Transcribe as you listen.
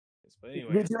But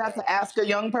anyway, Did you have to ask a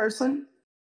young person?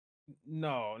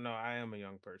 no, I am a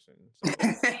young person. So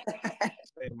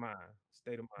state of mind.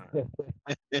 State of mind.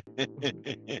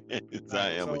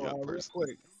 I am a So young real person.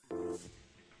 quick,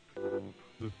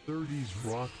 The 30s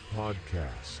Rock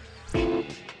Podcast.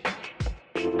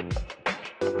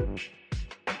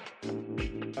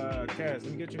 Kaz, let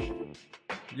me get you.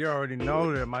 You already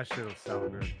know that my shit'll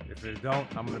sound good. If it don't,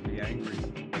 I'm gonna be angry.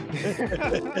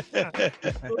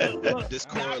 This Not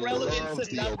Corey relevant loves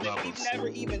to the nothing. Obamas. We've never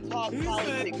even talked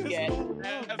politics yet. Ever.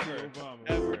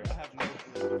 I have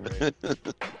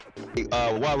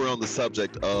no. While we're on the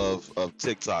subject of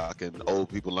TikTok and old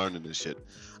people learning this shit,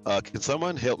 can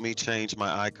someone help me change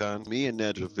my icon? Me and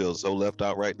Nedra feel so left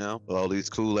out right now with all these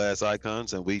cool ass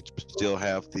icons, and we still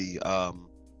have the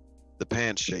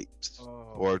pants shapes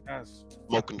or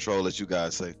smoke control, as you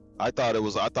guys say. I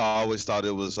always thought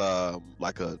it was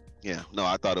like a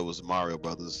I thought it was Mario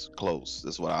Brothers clothes.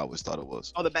 That's what I always thought it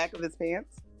was. On the back of his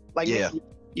pants? Like, yeah.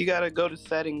 You gotta go to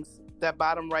settings, that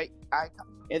bottom right icon.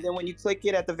 And then when you click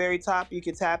it at the very top, you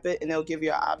can tap it and it'll give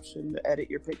you an option to edit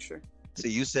your picture. See,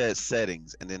 you said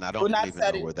settings, and then I don't even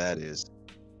know where that is.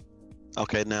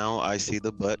 Okay, now I see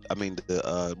the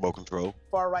remote control.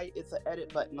 Far right, it's an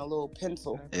edit button, a little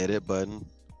pencil. Edit button.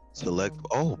 Select.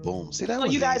 Oh, boom. See, that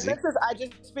was you guys, easy. I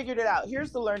just figured it out.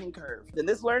 Here's the learning curve. Then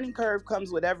this learning curve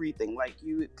comes with everything. Like,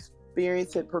 you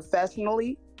experience it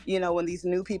professionally. You know, when these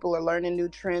new people are learning new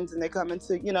trends and they come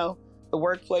into, the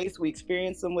workplace, we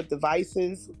experience them with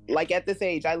devices. Like, at this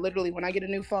age, I literally, when I get a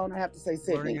new phone, I have to say,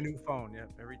 Sydney. Learning a new phone, yeah,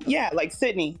 every time. Yeah, like,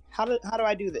 Sydney, how do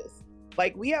I do this?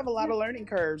 Like, we have a lot of learning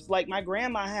curves. Like, my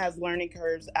grandma has learning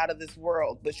curves out of this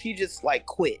world, but she just, like,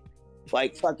 quit.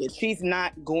 Like, fuck it. She's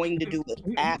not going to do it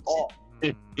at all.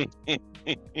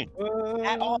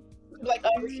 At all. Like,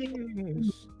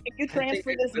 can you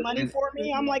transfer this money for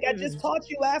me? I'm like, I just taught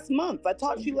you last month. I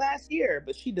taught you last year,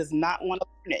 but she does not want to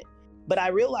learn it. But I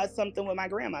realized something with my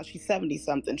grandma. She's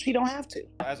 70-something. She don't have to.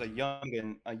 As a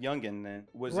youngin, then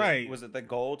was it the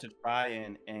goal to try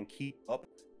and keep up,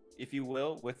 if you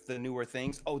will, with the newer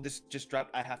things? Oh, this just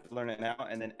dropped. I have to learn it now.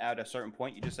 And then at a certain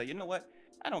point, you just say, you know what?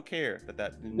 I don't care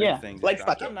that new thing just dropped.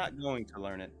 Fuck it. I'm not going to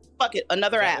learn it. Fuck it.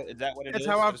 Another app. Is that what it is? That's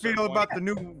how I feel about the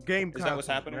new game. Is that what's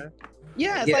happening? Man.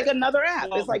 Yeah, it's like another app.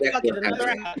 It's like, fuck it,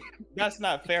 another app. That's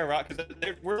not fair, Rock, because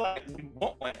we're like, we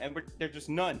want one, and there's just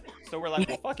none. So we're like,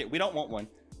 well, fuck it, we don't want one.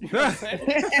 You know what I'm saying?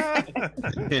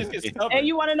 And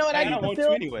you want to know what I don't want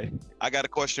to anyway. I got a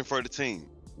question for the team.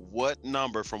 What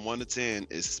number from 1 to 10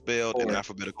 is spelled in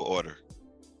alphabetical order?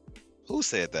 Who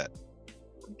said that?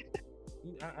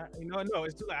 No,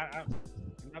 it's too late. I'm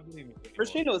not believing you.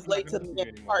 Rashida was late to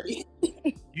the party.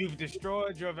 You've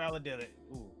destroyed your validity.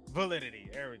 Validity.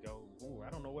 There we go. Ooh, I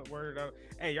don't know what word.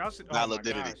 Hey, y'all should.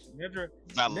 Validity. Nedra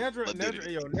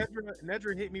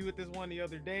hit me with this one the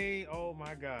other day. Oh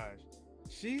my gosh.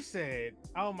 She said,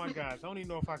 "Oh my gosh, I don't even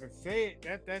know if I can say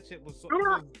it. That shit was so." I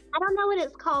don't know what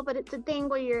it's called, but it's a thing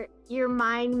where your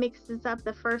mind mixes up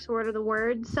the first word of the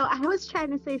word. So I was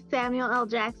trying to say Samuel L.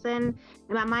 Jackson, and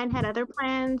my mind had other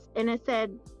plans, and it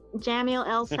said Jamiel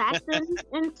L. Saxon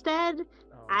instead.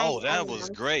 That was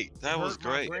great. That was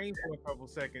great. My brain for a couple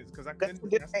seconds because I couldn't.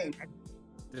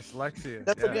 Dyslexia.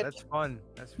 That's fun.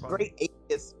 That's fun. Great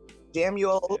alias,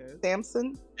 Samuel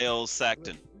Sampson. L.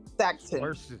 Saxton. I'm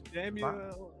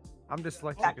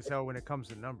dyslexic as hell when it comes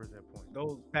to numbers at that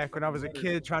point. Back when I was a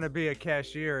kid trying to be a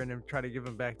cashier and then try to give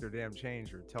them back their damn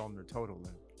change or tell them their total.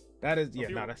 Then. That is, if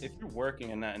you're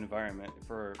working in that environment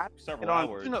for several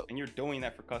hours and you're doing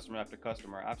that for customer after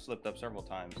customer, I've slipped up several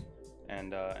times.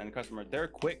 And the customer, they're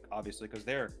quick, obviously, because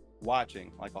they're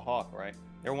watching like a hawk, right?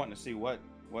 They're wanting to see what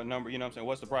number, you know what I'm saying?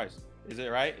 What's the price? Is it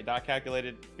right? I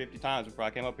calculated 50 times before I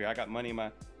came up here. I got money in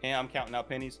my hand. I'm counting out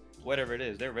pennies. Whatever it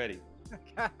is, they're ready.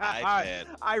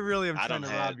 I really am trying to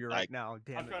rob you right now.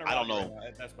 Damn it. I don't know.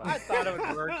 I thought it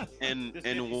would work. In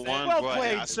one, well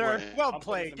played, sir. Well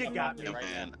played. You got me.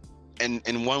 Man. And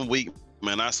in 1 week,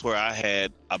 man, I swear I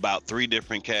had about 3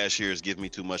 different cashiers give me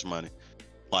too much money,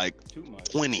 like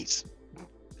 20s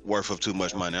worth of too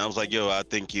much money. I was like, yo, I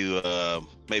think you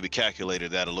maybe calculated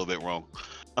that a little bit wrong.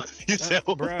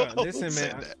 Bro, listen,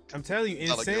 man. I'm telling you, in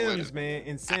Sims, man,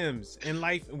 in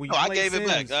life, I gave it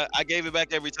back. I gave it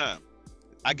back every time.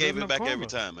 I gave it back every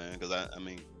time, man, because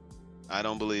I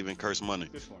don't believe in cursed money.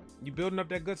 You building up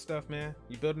that good stuff, man.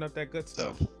 You building up that good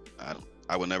stuff. So,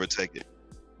 I would never take it.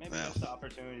 Maybe that's the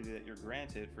opportunity that you're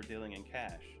granted for dealing in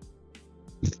cash.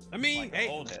 I mean,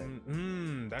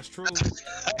 that's true. like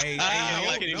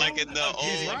in the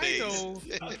old days.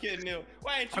 I'm kidding you.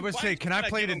 I would say, can I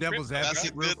play the devil's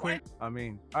advocate real quick? I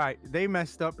mean, all right, they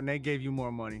messed up and they gave you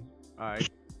more money. All right.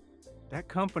 that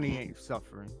company ain't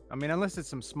suffering. I mean, unless it's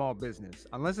some small business.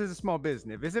 Unless it's a small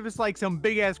business. If it's like some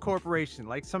big ass corporation,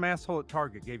 like some asshole at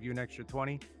Target gave you an extra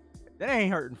 20, that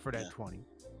ain't hurting for that 20.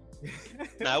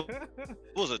 Now, it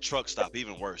was a truck stop,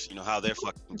 even worse. You know how they're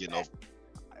fucking getting over.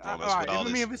 All right, I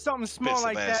mean, if it's something small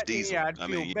like that, diesel, yeah, I'd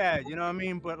feel bad. You know what I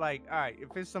mean? But like, all right,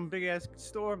 if it's some big ass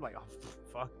store, I'm like, oh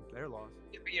fuck, they're lost.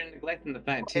 Yeah, but you're neglecting the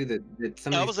fact too that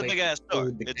some. No, it was a big ass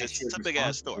store. It's a big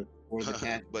ass store.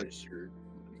 But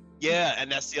yeah,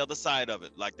 and that's the other side of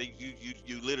it. Like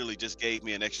you literally just gave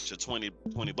me an extra 20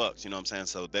 bucks. You know what I'm saying?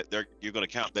 So that you're gonna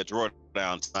count that drawer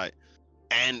down tonight.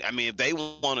 And I mean, if they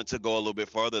wanted to go a little bit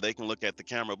further, they can look at the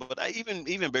camera. But even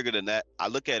bigger than that, I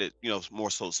look at it, you know, more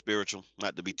so spiritual.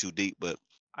 Not to be too deep, but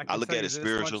I look at it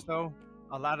spiritual. Much, though,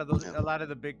 a lot of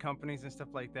the big companies and stuff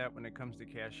like that, when it comes to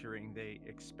cashiering, they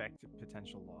expect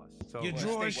potential loss. So your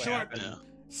drawer is short.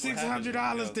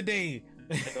 $600 today.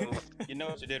 So, you know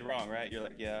what you did wrong, right? You're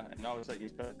like, yeah, and all of a sudden you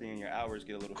start seeing your hours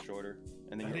get a little shorter,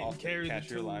 and then you're off the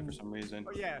cashier line for some reason.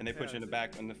 Oh, yeah, and they put you in the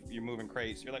back when you're moving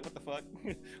crates. You're like, what the fuck?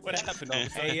 What happened?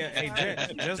 Hey,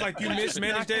 just like you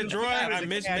mismanaged that drawer, I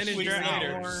mismanaged your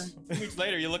hours. 2 weeks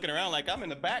later, you're looking around like, I'm in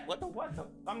the back. What?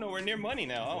 I'm nowhere near money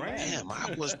now. Oh, damn,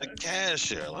 I was the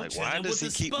cashier. Like, why does he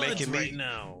keep making me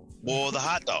now? Boil the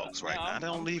hot dogs right now? I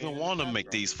don't even want to make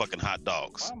these fucking hot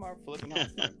dogs. Why am I flipping hot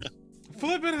dogs?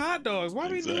 Flipping hot dogs. Why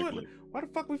we doing? Why the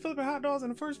fuck we flipping hot dogs in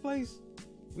the first place?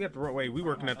 We have to wait. We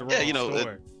working at the wrong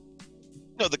store.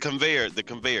 The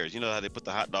conveyors. You know how they put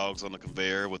the hot dogs on the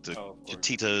conveyor with the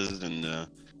chichitas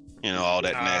and all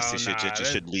that nasty shit that you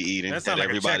shouldn't be eating. That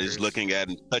everybody's looking at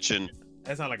and touching.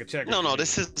 That's not like a checker. No,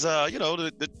 this is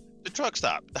the truck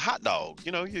stop, the hot dog.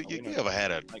 You ever had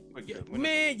a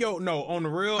man? No, on the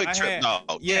real, Quick Trip dog.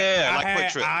 Quick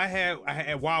Trip. I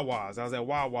had Wawa's. I was at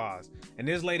Wawa's, and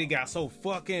this lady got so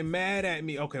fucking mad at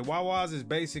me. Okay, Wawa's is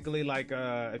basically like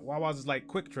Wawa's is like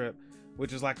Quick Trip,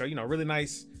 which is like a really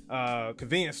nice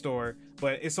convenience store,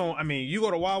 but it's on. I mean, you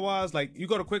go to Wawa's, like you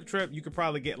go to Quick Trip, you could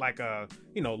probably get like a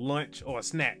lunch or a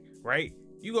snack, right?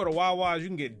 You go to Wawa's, you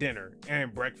can get dinner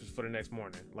and breakfast for the next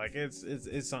morning. Like it's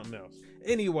something else.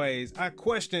 Anyways, I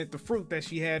questioned the fruit that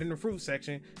she had in the fruit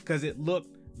section because it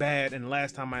looked bad, and the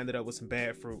last time I ended up with some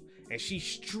bad fruit. And she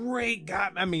straight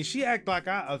got, she acted like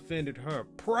I offended her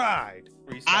pride.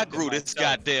 I grew this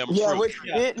goddamn fruit. Yeah, what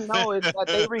you didn't know is that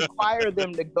they require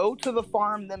them to go to the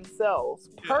farm themselves,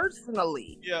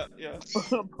 personally. Yeah.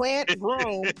 Plant,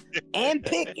 groom, and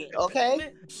pick it,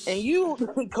 okay? And you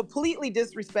completely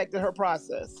disrespected her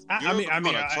process. I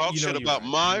talk shit about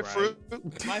my fruit.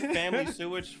 My family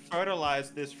sewage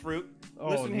fertilized this fruit. Oh,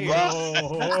 listen here.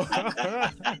 No.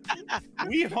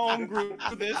 We home grew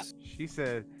this. She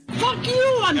said, "Fuck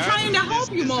you! I'm trying to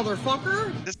help you,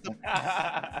 motherfucker."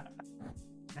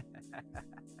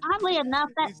 Oddly enough,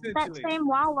 that same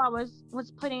Wawa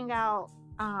was putting out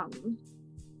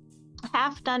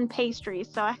half-done pastries,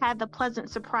 so I had the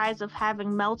pleasant surprise of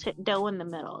having melted dough in the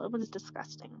middle. It was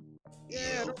disgusting.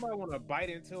 Yeah, nobody want to bite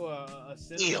into a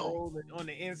cinnamon roll on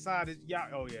the inside.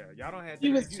 Y'all don't have.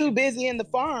 She was too busy in the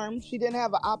farm. She didn't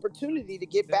have an opportunity to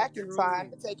get back in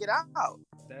time to take it out.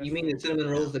 You mean the cinnamon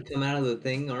rolls that come out of the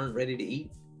thing aren't ready to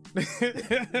eat?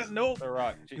 Nope. The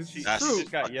Rock. She just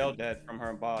got yelled at from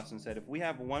her boss and said, if we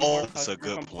have one more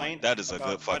customer complaint, that is a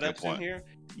good fucking point. Here,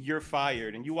 you're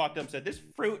fired. And you walked up and said, this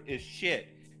fruit is shit.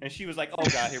 And she was like, oh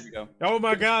God, here we go. Oh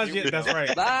my gosh, yeah, that's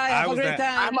right. Bye, have a great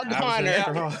time. I'm a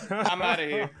goner. I'm out of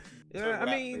here.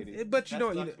 Yeah, but you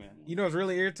know it's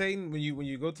really irritating when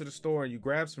you go to the store and you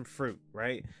grab some fruit,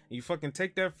 right? And you fucking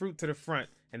take that fruit to the front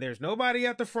and there's nobody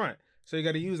at the front. So you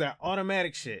got to use that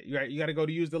automatic shit. You got to go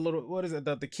to use the little, what is it,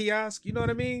 the kiosk? You know what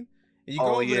I mean? And you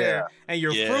go over there and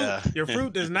your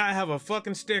fruit does not have a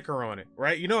fucking sticker on it,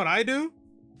 right? You know what I do?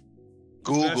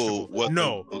 Google what I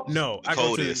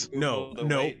go to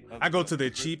I go to the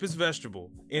cheapest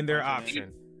vegetable in their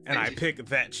option and I pick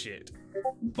that shit.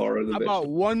 How about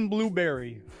one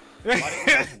blueberry? Like,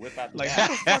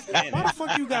 why the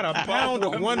fuck you got a pound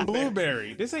of one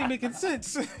blueberry? This ain't making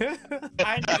sense.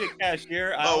 I need a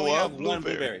cashier. I only have one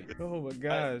blueberry. Oh my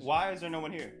gosh. Why is there no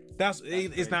one here?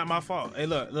 It's not my fault. Hey,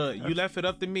 look, you left it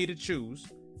up to me to choose,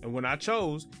 and when I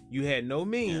chose, you had no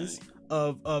means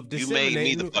of disseminating. You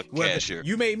made me the fucking cashier.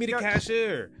 You made me the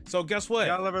cashier. So guess what?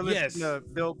 Y'all ever listen to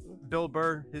Bill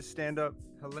Burr, his stand-up?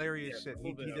 Hilarious shit.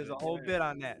 He does a whole bit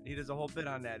on that.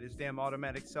 His damn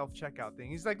automatic self-checkout thing.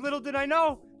 He's like, little did I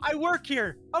know, I work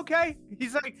here. Okay.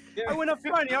 He's like, I went up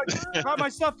front, brought my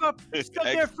stuff up, stood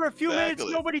there for a few minutes,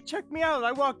 nobody checked me out.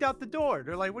 I walked out the door.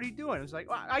 They're like, what are you doing? I was like,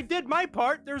 well, I did my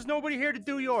part. There's nobody here to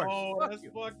do yours. Oh, that's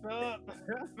fucked up.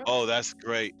 Oh, that's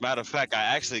great. Matter of fact, I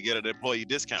actually get an employee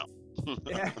discount.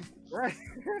 Yeah, right.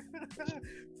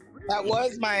 That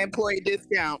was my employee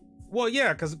discount. Well,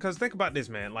 yeah, cause think about this,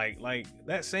 man. Like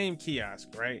that same kiosk,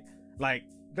 right? Like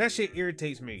that shit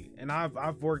irritates me. And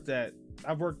I've worked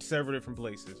several different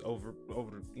places over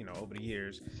the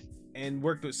years, and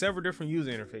worked with several different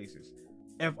user interfaces.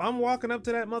 If I'm walking up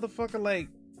to that motherfucker like,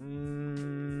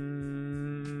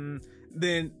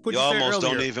 then you almost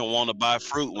don't even want to buy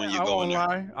fruit when you go in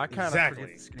there. I kind of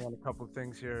forget to scan a couple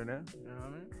things here and there. You know what I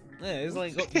mean? Yeah, it's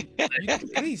like, you can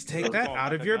please take that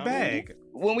out of your bag.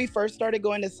 When we first started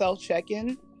going to self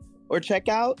check-in or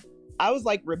checkout, I was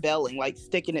like rebelling, like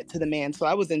sticking it to the man. So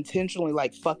I was intentionally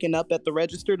like fucking up at the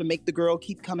register to make the girl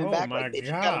keep coming back. My like,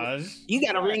 gosh. You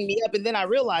gotta ring me up. And then I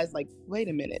realized, like, wait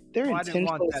a minute, they're intentionally.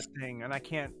 I didn't want that thing, and I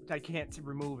can't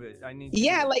remove it. I need.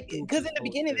 Yeah, like, because in the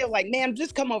beginning they're like, man,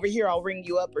 just come over here, I'll ring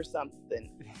you up or something.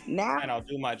 Now, and I'll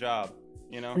do my job.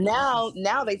 You know.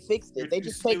 Now they fixed it. They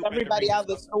just take everybody out of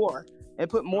the store and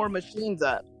put more machines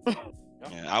up.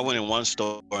 Yeah, I went in one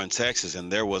store in Texas,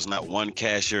 and there was not one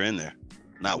cashier in there.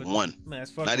 Not one. Man,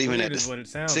 not even at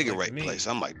the cigarette place.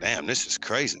 I'm like, damn, this is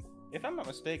crazy. If I'm not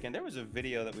mistaken, there was a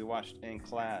video that we watched in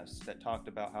class that talked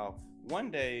about how one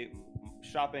day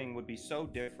shopping would be so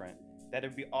different that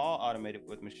it'd be all automated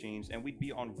with machines, and we'd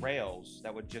be on rails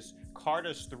that would just cart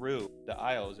us through the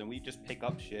aisles, and we'd just pick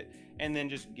up shit and then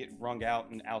just get wrung out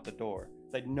and out the door.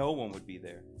 Like no one would be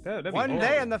there. One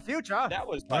day in the future. That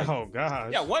was like, oh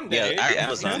gosh. Yeah, one day. Yeah,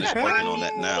 Amazon is working on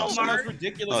that now.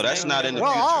 Ridiculous. No, that's not in the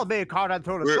future. future. We'll all be carted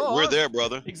through the store. We're there,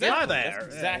 brother. Exactly. That's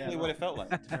exactly what it felt like.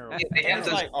 It's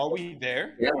like, are we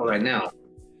there? Yeah, right now.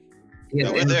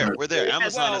 Yeah, we're there. We're there.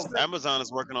 Amazon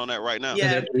is working on that right now.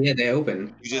 Yeah, they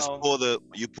open. You just pull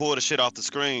the shit off the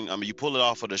screen. I mean, you pull it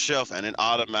off of the shelf, and it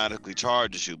automatically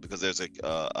charges you because there's a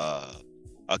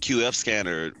QF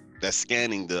scanner that's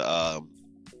scanning the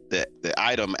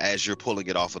item as you're pulling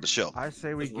it off of the shelf. I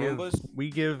say we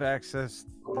give access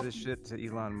to this shit to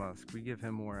Elon Musk. We give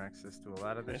him more access to a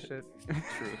lot of this shit.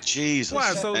 True. Jesus.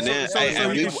 Wow, and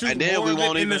then we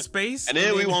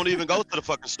won't even go to the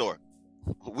fucking store.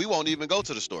 We won't even go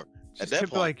to the store. At that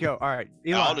point, like, yo, all right,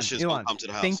 Elon, all the shit's gonna come to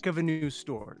the house. Think of a new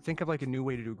store. Think of like a new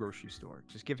way to do a grocery store.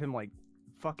 Just give him like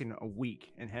fucking a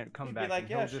week and come back. Be like,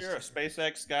 yeah, sure.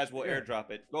 SpaceX guys will airdrop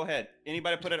it. Go ahead.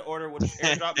 Anybody put an order with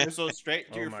airdrop missiles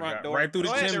straight to your front door, right through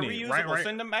the chimney. Right.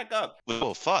 Send them back up.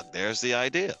 Well, fuck. There's the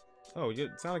idea. Oh,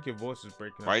 it sounds like your voice is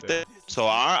breaking. Right there. So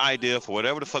our idea for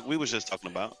whatever the fuck we was just talking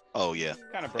about. Oh yeah.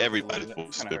 Everybody's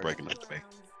voice is breaking up today.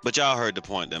 But y'all heard the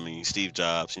point. I mean, Steve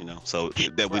Jobs, so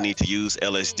that we need to use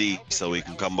LSD so we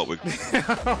can come up with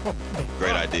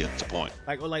great idea. It's a point.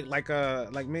 Like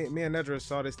me and Nedra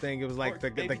saw this thing. It was like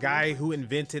the guy who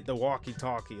invented the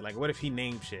walkie-talkie. Like, what if he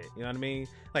named shit? You know what I mean?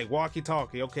 Like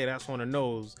walkie-talkie. Okay, that's one of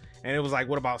those. And it was like,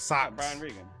 what about socks? Brian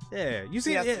Regan. Yeah, you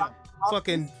see,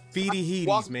 fucking feedy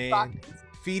heaties, man.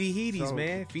 Feedy heaties,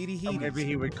 man. Feedy heaties. Maybe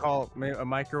he would call a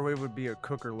microwave would be a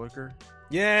cooker looker.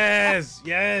 Yes,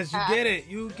 you get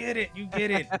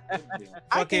it.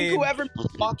 I think whoever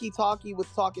walkie-talkie was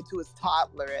talking to his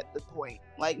toddler at the point.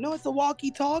 Like, no, it's a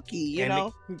walkie-talkie, you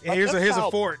know? Here's a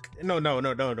fork. No,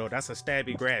 that's a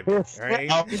stabby grabby, right?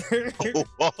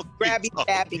 Grabby,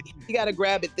 stabby. You gotta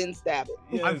grab it, then stab it.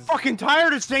 Yes. I'm fucking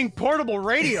tired of saying portable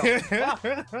radio.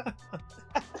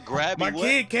 My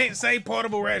kid can't say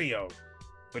portable radio,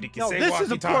 but he can say this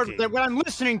walkie-talkie. is what I'm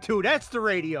listening to. That's the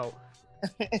radio.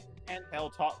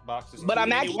 Handheld talk boxes. But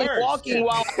I'm actually walking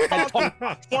while I'm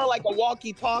talking. More like a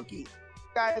walkie-talkie. You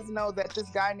guys know that this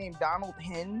guy named Donald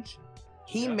Hinge,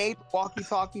 he made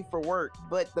walkie-talkie for work,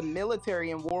 but the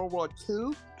military in World War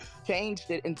II changed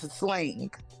it into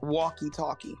slang,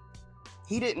 walkie-talkie.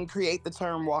 He didn't create the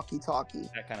term walkie-talkie.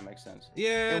 That kind of makes sense.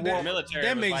 Yeah, the military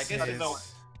that was makes like,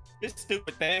 sense. This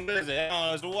stupid thing, what is it?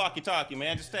 Oh, it's a walkie-talkie,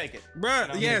 man. Just take it.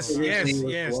 Bruh, yes.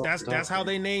 That's how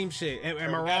they name shit.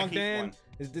 Am I wrong, Dan?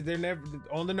 They're never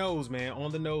on the nose, man.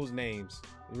 On the nose names.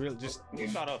 Really, just. We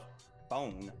thought of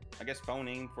phone. I guess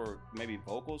phoning for maybe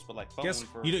vocals, but like phone. Guess,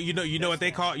 for you know what they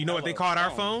call. You know what they called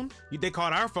our phone? They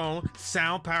called our phone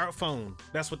sound-powered phone.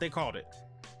 That's what they called it.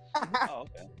 Oh,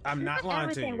 okay. I'm not lying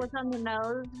to you. Everything was on the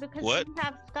nose because What? you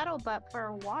have scuttlebutt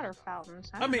for water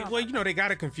fountains. I mean, well, they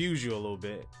gotta confuse you a little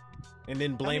bit, and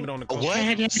then blame it on the What?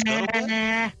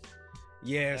 Scuttlebutt?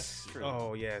 Yes.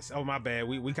 Oh, yes. Oh, my bad.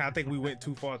 I think we went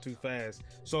too far too fast.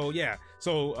 So yeah.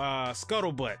 So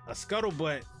scuttlebutt. A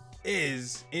scuttlebutt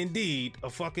is indeed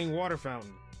a fucking water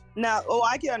fountain. Now,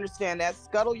 I can understand that.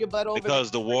 Scuttle your butt over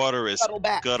because the water is scuttle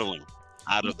back. scuttling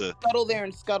out of the scuttle there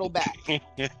and scuttle back.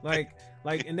 like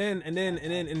Like, and then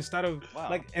instead of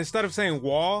instead of saying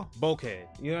wall, bulkhead.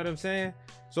 You know what I'm saying?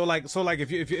 So like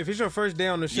if it's your first day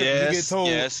on the ship, you get told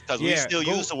because we still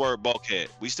use the word bulkhead.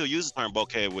 We still use the term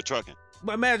bulkhead with trucking.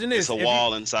 But imagine this: it's a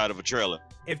wall inside of a trailer.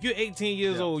 If you're 18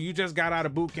 years old, you just got out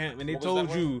of boot camp, and they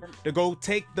told you to go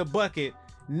take the bucket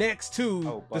next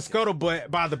to the scuttlebutt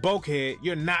by the bulkhead,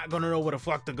 you're not gonna know where the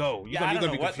fuck to go. You're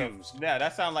gonna be confused. Yeah,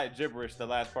 that sounds like gibberish. The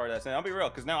last part of that saying. I'll be real,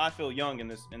 because now I feel young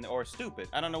or stupid.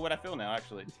 I don't know what I feel now.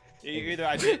 Actually, either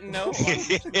I didn't know, or I'm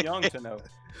just too young to know.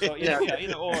 So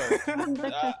either or.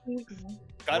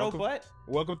 Scuttlebutt.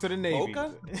 Welcome to the Navy.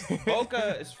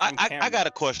 Boca is from I got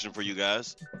a question for you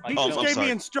guys. He just gave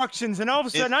me instructions, and all of a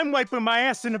sudden I'm wiping my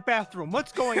ass in the bathroom.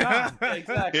 What's going on?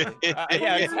 Exactly. How did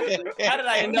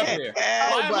I end up here?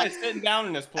 Why am I sitting down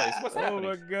in this place? What's happening? Oh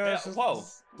my gosh. Whoa.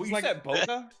 You said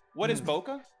Boca? What is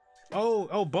Boca?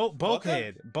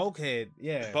 Bulkhead. Bulkhead.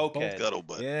 Yeah. Bulkhead.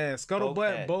 Scuttlebutt. Yeah,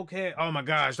 scuttlebutt, bulkhead. Oh my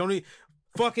gosh. Don't need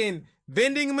fucking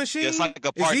vending machine. It's like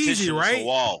a partition. It's easy, right? It's a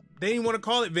wall. They didn't want to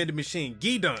call it vending machine.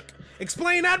 Gee dunk.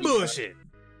 Explain that bullshit.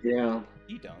 Yeah.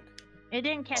 Gee dunk. It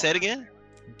didn't catch. Say it again.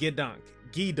 Gee dunk.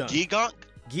 Gee dunk. Gee gunk.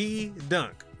 Gee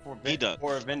dunk.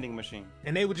 For a vending machine.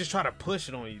 And they would just try to push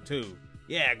it on you too.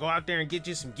 Yeah, go out there and get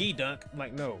you some gee dunk. I'm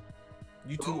like, no.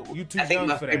 You too young for that. I think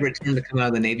my favorite term to come out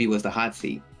of the Navy was the hot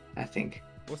seat, I think.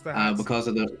 What's the hot seat? Because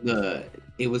of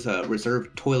it was a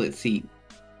reserved toilet seat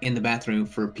in the bathroom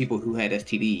for people who had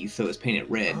STDs, so it's painted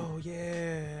red. Oh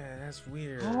yeah, that's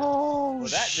weird. Oh well,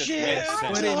 that shit!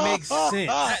 But it makes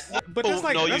sense. But that's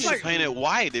like, no, you that's should like, paint it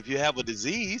white if you have a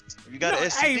disease. If you got an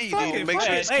STD, hey, fuck it, make fuck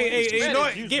sure it. it's Hey, you know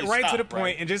what? Get right to the point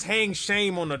right? and just hang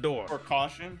shame on the door. For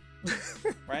caution.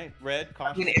 Right? Red,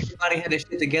 caution. I mean, everybody had this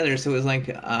shit together, so it was like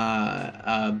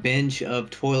a bench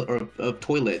of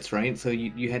toilets, right? So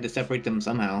you had to separate them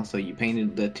somehow. So you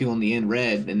painted the two on the end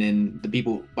red, and then the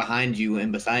people behind you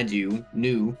and beside you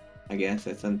knew. I guess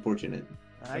that's unfortunate.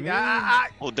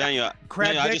 Well, Daniel,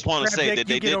 I just want to say that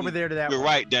they didn't. Over there to that you're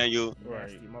right, Daniel.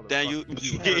 Right. Daniel,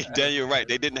 right.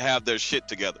 They didn't have their shit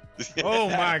together. Oh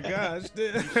my gosh.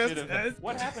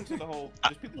 What happened to the whole?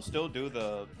 Do people still do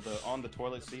the on the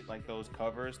toilet seat, like those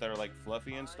covers that are like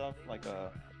fluffy and stuff? Like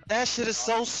that shit is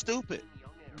so stupid.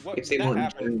 What that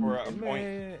happened for a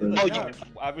point?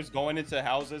 I was going into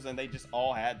houses and they just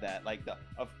all had that, like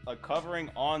a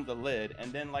covering on the lid,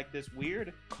 and then like this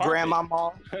weird carpet, grandma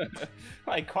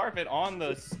like carpet on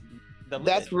the lid.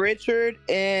 That's Richard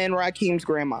and Rakeem's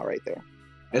grandma right there.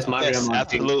 That's my grandma.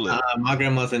 Absolutely. My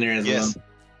grandma's in there as well.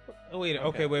 Oh, wait.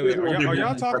 Are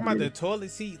y'all talking about the toilet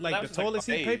seat, like the toilet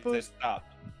seat paper?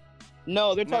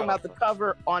 No, they're talking about the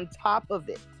cover on top of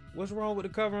it. What's wrong with the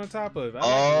cover on top of it?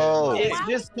 Oh, it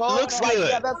just looks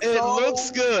good. It looks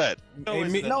good. No,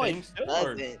 it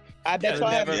doesn't. I bet y'all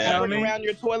have it around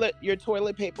your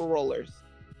toilet paper rollers.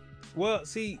 Well,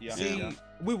 see,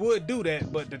 we would do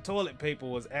that, but the toilet paper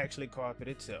was actually carpet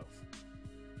itself.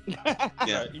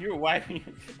 Yeah, you're wiping.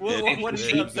 What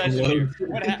is the obsession here?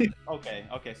 What happened?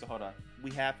 Okay, so hold on. We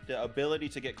have the ability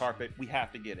to get carpet. We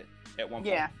have to get it at one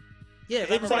point. Yeah.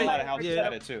 It was like a house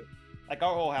had it too. Like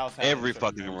our whole house had every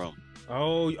fucking room.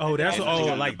 Oh, that's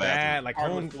like that, like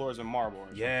home floors and marble.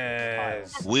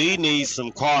 Yes. We need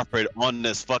some carpet on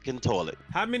this fucking toilet.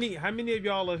 How many of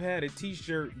y'all have had a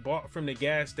T-shirt bought from the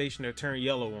gas station that turned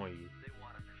yellow on you?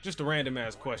 Just a random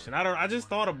ass question. I just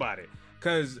thought about it.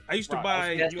 Cause I used to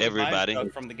buy everybody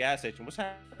from the gas station. What's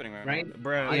happening right now?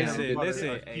 Bruh,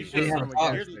 listen.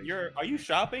 Are you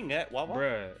shopping at Wawa?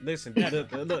 Bruh, listen.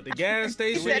 Look, the gas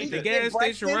station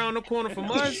around the corner from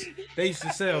us, they used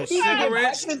to sell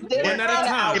cigarettes one at a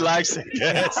time. He likes the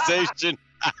gas station.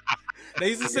 They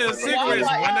used to sell cigarettes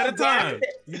one at a time.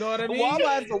 You know what I mean?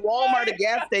 Wawa is the Walmart of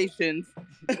gas stations.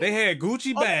 They had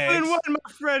Gucci bags. All in one,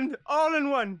 my friend. All in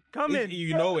one. Come in.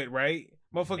 You know it, right?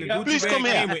 Motherfucking Gucci bag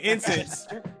came with incense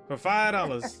for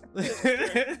 $5.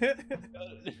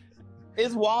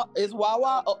 Is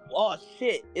Wawa? Oh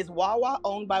shit! Is Wawa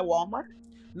owned by Walmart?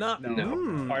 No.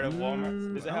 Part of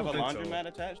Walmart. Does it have a laundromat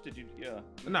attached? Did you? Yeah.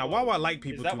 Nah, Wawa like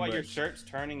people. Is that too why much. Your shirt's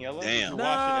turning yellow? Damn.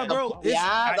 Nah, bro. The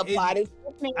plot is.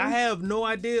 I have no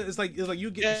idea. It's like you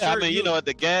get. Yeah, the shirt, I mean, you know, at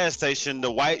the gas station, the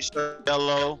white shirt,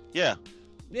 yellow. Yeah.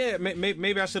 Yeah,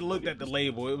 maybe I should have looked at the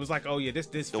label. It was like, oh yeah, this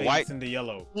the fits white in the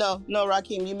yellow. No,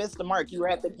 Rakeem, you missed the mark. You were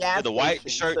at the gas the white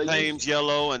station, shirt turns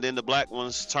yellow, and then the black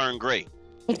ones turn gray.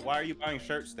 Why are you buying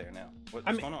shirts there now?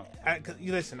 What's going on?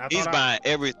 You listen. He's buying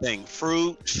everything: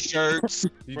 fruit, shirts.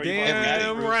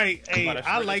 Damn right. Hey,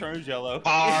 I like yellow.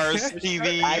 Cars,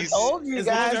 TVs. I told you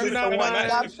guys, it's the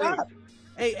one-stop shop.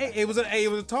 Hey, it was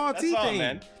a tall T thing.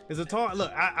 Man. It's a tall.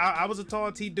 Look, I was a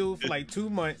tall T dude for like 2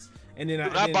 months, and then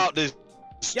I bought this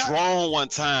strong one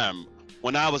time.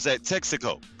 when I was at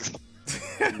Texaco.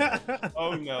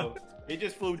 Oh no. He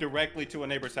just flew directly to a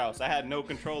neighbor's house. I had no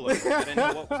control of it. I didn't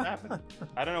know what was happening.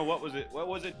 I don't know what was it. What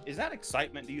was it? Is that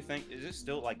excitement, do you think? Is it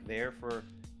still like there for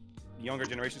younger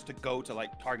generations to go to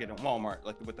like Target and Walmart,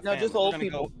 like with the family? Just old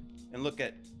people. Go and look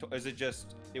at, is it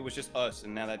just, it was just us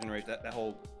and now that generation, that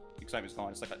whole excitement's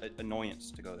gone. It's like an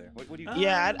annoyance to go there. What do you think?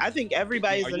 Yeah, I think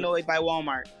everybody's annoyed by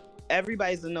Walmart.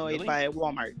 Everybody's annoyed by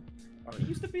Walmart. It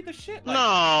used to be the shit. Like, no,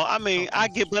 I mean, I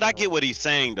get what he's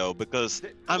saying though, because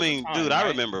I mean, dude, I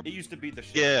remember. It used to be the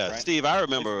shit. Yeah, right? Steve, I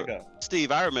remember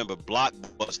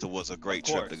Blockbuster was a great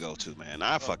trip to go to, man.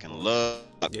 I fucking love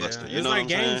Blockbuster. You know like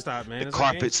what I'm GameStop, man. The it's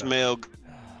carpet like smell.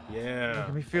 Yeah.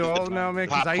 Making me feel old now, man,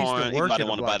 because I used to work at a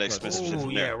Blockbuster. Oh,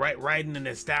 yeah, right in the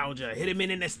nostalgia. Hit him in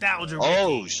the nostalgia, Ricky.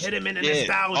 Oh, hit him in the shit.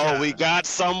 nostalgia. Oh, we got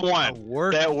someone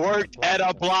that worked at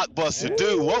a Blockbuster.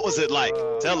 Dude, what was it like?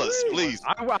 Tell us, please.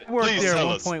 I worked there at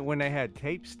one point when they had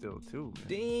tapes still, too.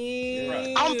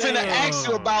 Damn. I'm finna ask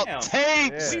you about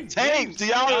tapes. Yeah. Tapes. Do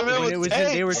y'all remember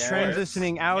tapes? They were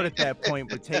transitioning out at that point,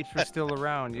 but tapes were still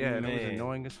around. Yeah, and it was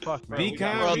annoying as fuck, man.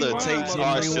 Brother, tapes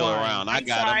are still around. I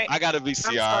got them. I got a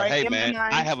VCR. Hey, man,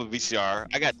 I have a VCR.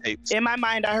 I got tapes. In my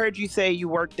mind, I heard you say you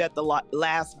worked at the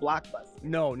last Blockbuster.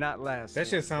 No, not last. That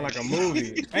shit sound like a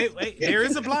movie. hey, there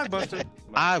is a Blockbuster.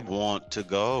 I want to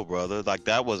go, brother. Like,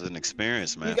 that was an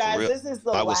experience, man. You guys, for real. this is the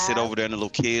I would sit over there in the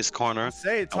little kids' corner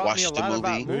and watch the movie.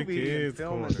 About movie and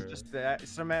film and just that,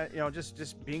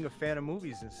 just being a fan of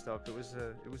movies and stuff. It was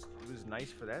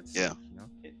nice for that. Yeah. Stuff, you know?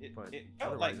 It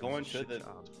felt like going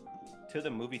to the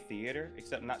movie theater,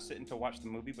 except not sitting to watch the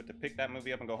movie, but to pick that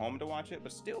movie up and go home to watch it,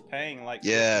 but still paying like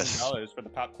 $15 for the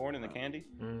popcorn and the candy.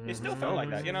 It still felt like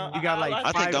that, you know. You got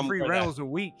like five free rentals a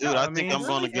week. Dude, I think I'm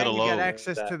gonna get a load. You got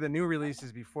access to the new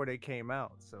releases before they came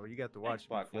out, so you got to watch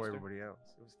before everybody else.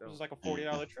 It was like a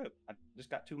 $40 trip. I just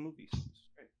got 2 movies.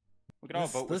 We could all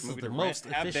vote which movie to rent.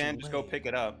 Have Dan just go pick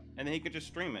it up, and then he could just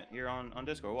stream it here on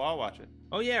Discord. We'll all watch it.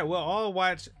 Oh yeah, we'll all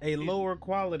watch a lower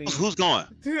quality. Who's going?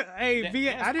 Hey,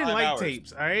 I didn't like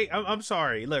tapes. All right, I'm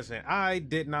sorry. Listen, I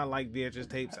did not like VHS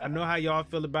tapes. I know how y'all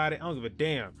feel about it. I don't give a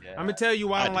damn. Yeah, I'm gonna tell you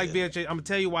why I don't like VHS. I'm gonna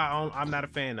tell you why I'm not a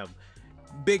fan of them.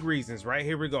 Big reasons, right?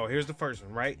 Here we go. Here's the first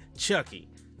one, right?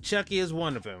 Chucky is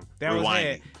one of them. That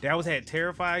was had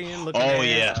terrifying looking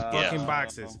fucking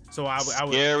boxes. So I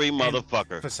would scary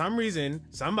motherfucker. For some reason,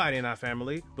 somebody in our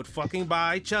family would fucking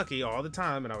buy Chucky all the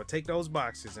time, and I would take those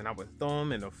boxes and I would throw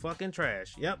them in the fucking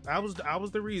trash. Yep, I was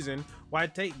the reason why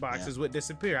tape boxes would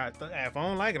disappear. If I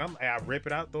don't like it, I rip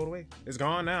it out, throw it away. It's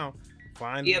gone now.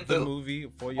 Find the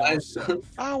movie for yourself.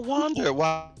 I wonder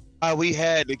why we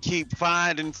had to keep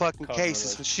finding fucking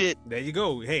cases of shit. There you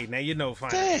go. Hey, now you know.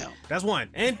 Damn. That's one.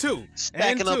 And two.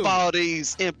 Stacking up all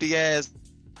these empty ass.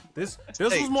 This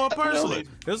was more personal.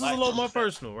 This was a little more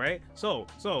personal, right? So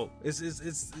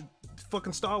it's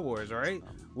fucking Star Wars, all right?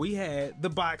 We had the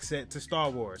box set to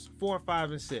Star Wars 4,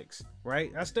 5, and 6,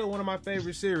 right? That's still one of my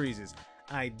favorite series.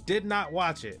 I did not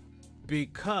watch it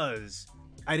because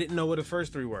I didn't know what the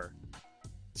first 3 were.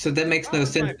 So that makes no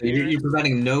sense. You're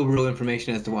providing no real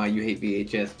information as to why you hate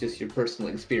VHS, just your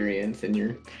personal experience and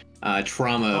your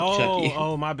trauma of Chucky.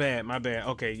 Oh, my bad.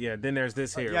 Okay, yeah, then there's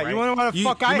this here, Yeah, right? you want to know what the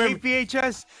fuck I hate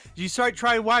VHS? You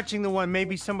try watching the one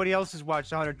maybe somebody else has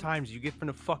watched 100 times. You get from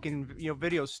the fucking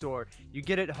video store. You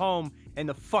get it home, and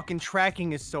the fucking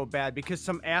tracking is so bad because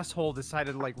some asshole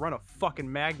decided to like run a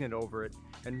fucking magnet over it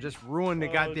and just ruin the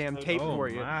goddamn tape for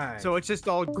you. So it's just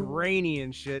all grainy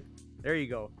and shit. There you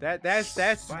go. That's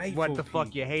what the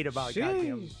fuck you hate about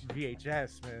goddamn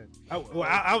VHS,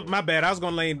 man. My bad. I was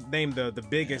gonna name the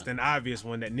biggest and obvious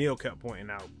one that Neil kept pointing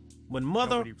out. When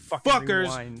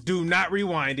motherfuckers do not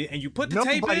rewind it, and you put the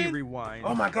tape in. Rewind.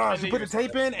 Oh my gosh! You put the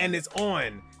tape in, and it's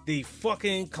on the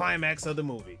fucking climax of the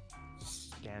movie.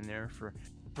 Stand there for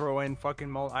throw in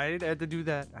fucking I had to do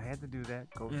that.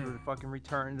 Go through the fucking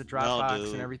return, the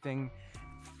Dropbox, and everything.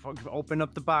 Open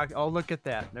up the box. Oh, look at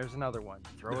that. There's another one.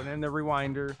 Throw it in the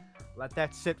rewinder. Let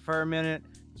that sit for a minute.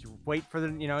 You wait for the,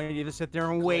 you just sit there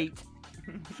and wait.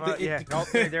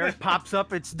 There it pops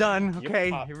up. It's done. Okay,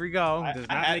 here we go.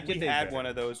 We had one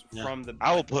of those from the.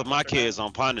 I will put my kids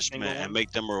on punishment and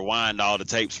make them rewind all the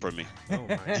tapes for me. Oh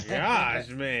my gosh,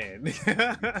 man.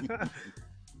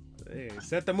 Hey,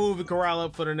 set the movie corral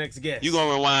up for the next guest. You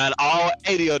gonna rewind all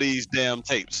 80 of these damn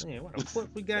tapes. Man, what the fuck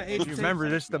we got 80 tapes? Remember,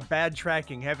 this is the bad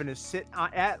tracking, having to sit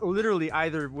at literally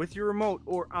either with your remote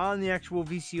or on the actual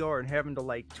VCR and having to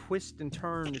like twist and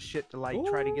turn the shit to like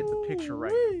try to get the picture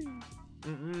right.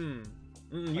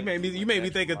 You made me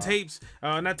think of tapes.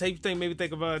 Not tapes. Made me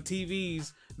think of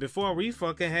TVs before we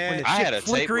fucking had. I had a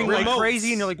flickering tape like remotes. crazy,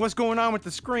 and you're like, "What's going on with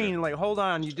the screen?" Like, hold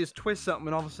on, you just twist something,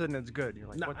 and all of a sudden it's good. You're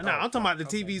like, Nah, "What the I'm talking about the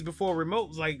fuck?" TVs before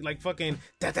remotes, like fucking.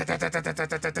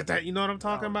 You know what I'm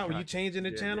talking about? When you changing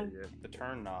the channel. The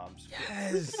turn knobs.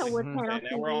 Yes. A wood panel And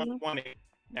now we're on TV. 20.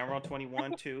 Now we're on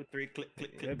 21, 2, 3, click,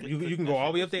 click, click, click. You can go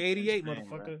all the way up to 88,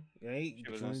 motherfucker. You ain't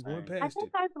Shit was going insane. I past think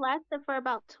it. ours lasted for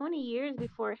about 20 years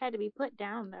before it had to be put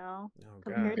down, though. Oh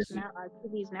Compared gosh. to now, our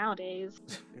TVs nowadays.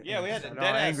 Yeah, we had I'm dead all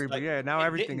ass, angry, but like, yeah, now it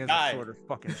everything didn't is die. a sort of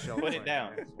fucking shelf. Put it life.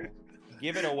 down.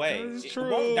 Give it away. That is It true.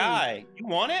 won't die. You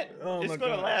want it? Oh It's my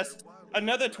gonna God. last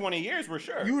another 20 years, we're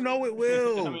sure. You know it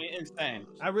will. I mean, insane.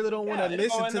 I really don't want Yeah, to it'll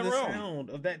go listen in to the the room. sound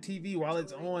of that TV while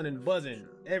it's on and buzzing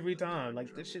every time.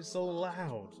 Like this shit's so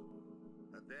loud.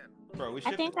 Bro, we I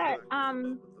should. think our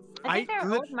I-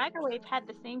 old microwave had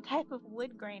the same type of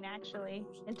wood grain actually,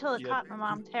 until it Yep. caught my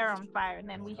mom's hair on fire, and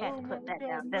then we had to put that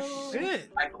down. Shit.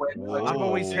 I've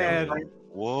always had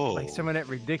Whoa. like some of that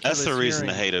ridiculous. That's the reason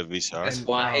to hearing. hate a VCR. That's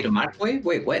why I hate a microwave.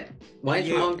 Wait, what? Why did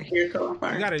your Yeah. mom hear it go on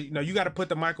fire? You gotta put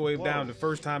the microwave down the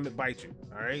first time it bites you.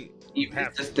 All right. You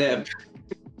have missed a to. step.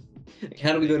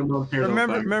 How do we go to mom's hair on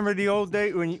fire? Remember the old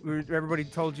day when everybody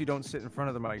told you don't sit in front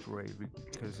of the microwave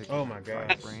because it Oh my can fry God.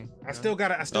 your brain, I you still know?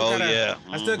 got yeah.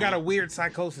 I still got a weird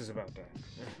psychosis about that.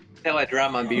 That's how I dry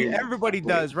my beard. Everybody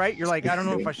does, right? You're like, I don't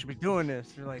know if I should be doing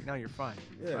this. You're like, no, you're fine.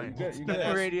 You're Yeah, fine. you No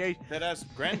got- radiation. Deadass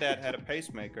granddad had a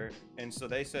pacemaker, and so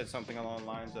they said something along the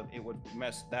lines of it would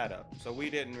mess that up. So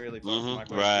we didn't really fuck with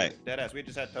microwave. right. Deadass, we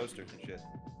just had toasters and shit.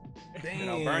 Damn. You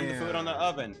know, burn the food on the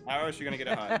oven. How else you gonna get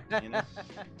it hot? You know?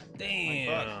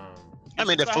 Damn. I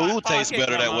mean, the It's a hot food tastes pocket,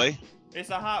 better that Grandma. way. It's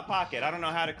a hot pocket. I don't know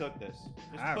how to cook this.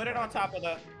 Just Hot put it on pocket. top of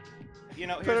the. You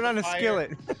know, Put here's it on the a fire.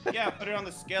 skillet. Yeah, put it on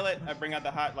the skillet. I bring out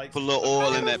the hot like. Put a little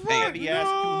oil in that pan. Heavy ass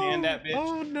two-hand that bitch.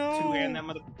 Oh no. Two-hand that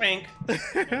mother pink.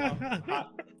 You know,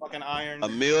 hot fucking iron. A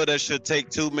meal that should take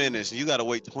 2 minutes, you gotta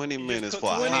wait 20 minutes cook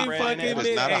for a 20 hot fucking pocket.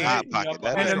 It's not a minutes. hot pocket.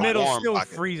 That And is the a middle's warm still pocket.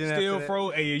 freezing. Still after that.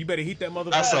 frozen. Hey, you better heat that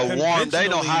motherfucker. That's a warm. They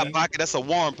know hot conventionally. pocket. That's a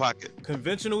warm pocket.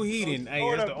 Conventional heating. Hey,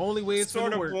 Sort that's of- the only way it's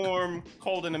sort gonna of work. warm,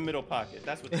 cold in the middle pocket.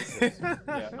 That's what this is. Yeah,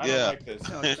 I Yeah. don't like this.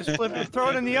 No, just flip it, throw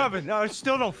it in the oven. No, it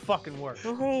still don't fucking work.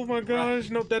 Oh my gosh,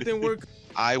 nope, that didn't work.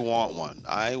 I want one.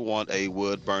 I want a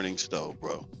wood burning stove,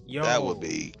 bro. Yo, That would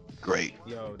be great.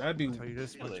 Yo, that'd be. I'll tell you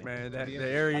this much, Really? man. That the I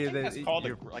area think that's that called a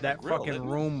your- gr- like a that grill, fucking isn't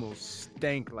it? room will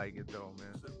stink like it though,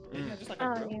 man. Yeah, just like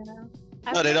Oh a grill.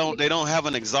 yeah. No, they don't. They don't have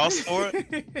an exhaust for it.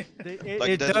 It, Like,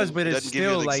 it doesn't- does, but it's doesn't give you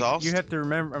still an like exhaust? you have to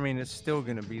remember. I mean, it's still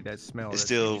gonna be that smell. It that's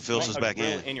still gonna be- filters A back grill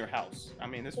in. in your house. I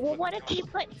mean, this. Well, what if you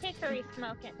put hickory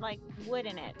smoke in, like wood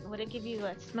in it? Would it give you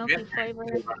a smoky flavor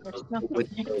or smoky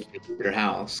With taste? your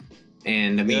house.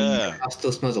 And I mean, Yeah. the house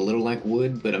still smells a little like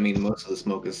wood, but I mean, most of the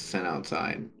smoke is sent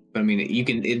outside. But I mean, you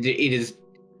can. It is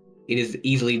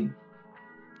easily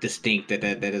distinct that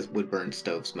is wood burn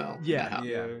stove smell. in Yeah, that house.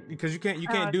 Yeah, because you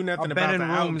can't do nothing I've about been the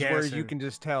in rooms where outgassing. you can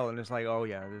just tell, and it's like, oh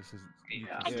yeah, this is.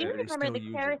 Yeah. I Yeah, do they remember still the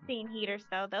use it. kerosene heaters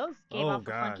though. Those gave Oh off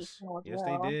a funky gosh, smell as yes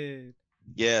well. they did.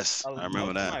 Yes, A I remember lot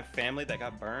of that. My family that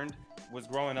got burned was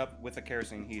growing up with a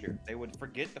kerosene heater. They would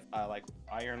forget the like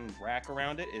iron rack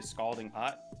around it is scalding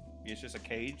hot. It's just a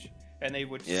cage, and they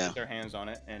would Yeah. stick their hands on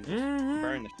it and just Mhm.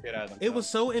 burn the shit out of them. It was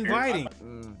so inviting.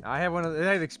 I had I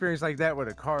had an experience like that with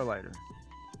a car lighter.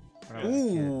 when I was a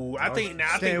kid. Ooh, I think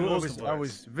most of I us.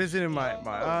 was visiting my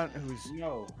aunt who's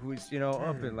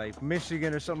up Hmm. in like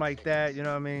Michigan or something like that, you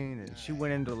know what I mean? And she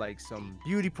went into like some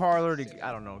beauty parlor to,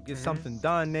 I don't know, get something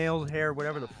done, nails, hair,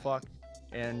 whatever the fuck.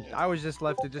 And I was just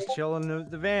left to just chill in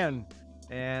the van.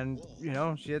 And, you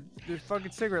know, she had this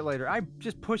fucking cigarette lighter. I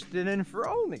just pushed it in for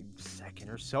only a second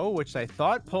or so, which I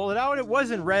thought, pull it out. It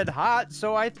wasn't red hot,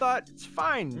 so I thought, it's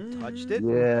fine. Touched it.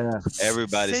 Yeah.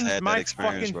 Everybody's Singed had my that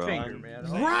experience, fucking bro. finger,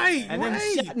 man. Right, And then right.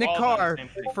 sat in the All done car the same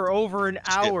thing. for over an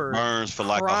hour, burns for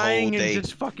like a whole crying day. and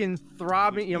just fucking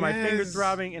throbbing, you know, my finger Yes.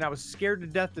 throbbing, and I was scared to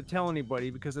death to tell anybody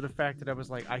because of the fact that I was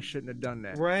like, I shouldn't have done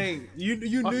that. Right. You knew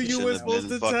you Shouldn't were have supposed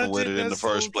been to fucking touch with it in the That's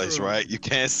first so place, true. right? You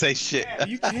can't say shit.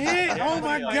 You can't. Oh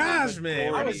my gosh,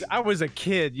 man. I was a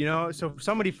kid, you know, so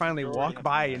somebody finally walked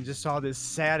by and just saw this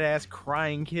sad ass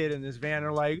crying kid in this van.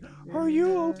 They're like, "Are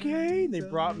you okay?" And they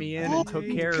brought me in and took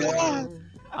care of it.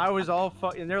 I was all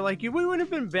fucking. They're like, "We wouldn't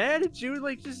have been bad at you.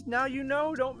 Like, just now you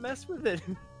know, don't mess with it."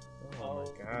 Oh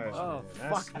my gosh. Oh,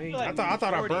 man. fuck me. I thought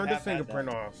I majority burned the have had fingerprint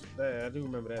that. off. Yeah, I do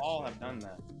remember that. All shit. have done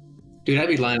that. Dude, I'd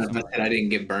be lying if I said I didn't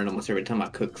get burned almost every time I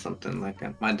cook something.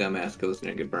 Like my dumb ass goes in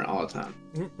there and get burned all the time.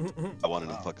 I wanted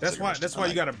to fucking. That's why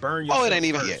you gotta burn yourself. Oh, it ain't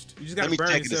even first. yet. You just gotta Let me burn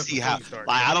check it to yourself see before how. you start.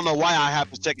 Like, I don't know why I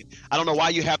have to check it. I don't know why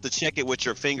you have to check it with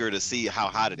your finger to see how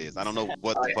hot it is. I don't know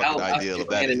what the fucking idea of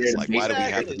that is. Like, why do we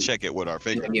have to check it with our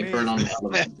finger? Get burned on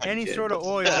the Any sort of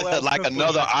oil. Like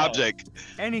another object.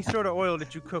 Any sort of oil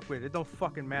that you cook with, it don't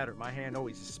fucking matter. My hand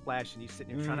always is splashing. You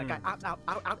sitting there trying to, ow,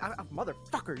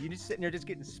 motherfucker. You're just sitting there just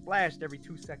getting splashed every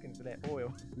 2 seconds of that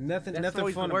oil. Nothing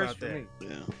always fun worse about for that. me.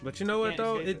 Yeah. But you know what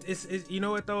though? It's you know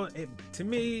what though? To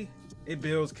me, it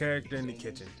builds character in the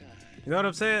kitchen. You know what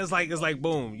I'm saying? It's like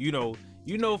boom. You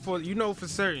know for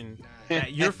certain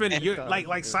that you're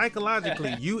like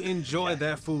psychologically you enjoy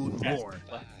that food more.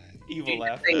 Evil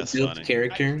laugh. That's builds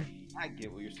character. I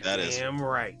get what you're saying. That is. Damn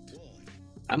right.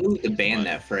 I moved to ban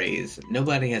that phrase.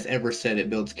 Nobody has ever said it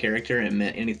builds character and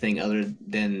meant anything other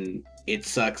than it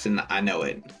sucks and I know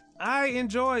it. I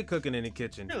enjoy cooking in the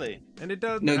kitchen. Really? And it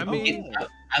does. No, I mean,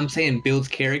 I'm saying builds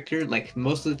character. Like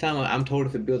most of the time, I'm told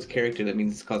if it builds character, that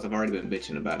means it's because I've already been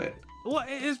bitching about it. well,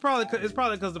 it's probably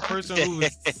because the person who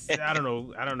is I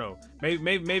don't know.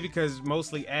 Maybe because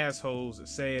mostly assholes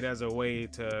say it as a way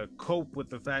to cope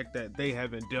with the fact that they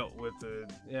haven't dealt with the.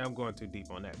 Yeah, I'm going too deep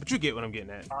on that, but you get what I'm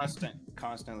getting at.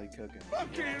 Constantly cooking.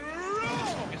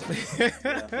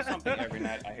 Yeah, something every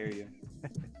night. I hear you.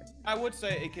 I would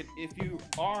say it could if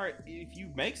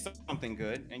you make something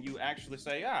good and you actually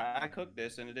say, yeah, I cooked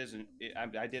this and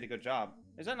I did a good job.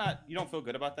 Is that not, you don't feel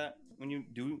good about that when you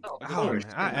do? Man,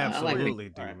 I absolutely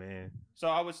do, right. man. So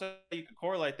I would say you could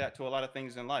correlate that to a lot of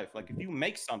things in life. Like if you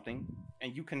make something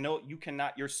and you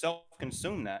cannot yourself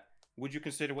consume that, would you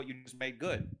consider what you just made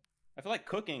good? I feel like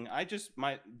cooking,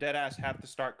 my dead ass have to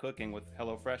start cooking with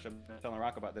HelloFresh. I've been telling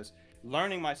Rock about this.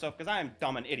 Learning myself, because I am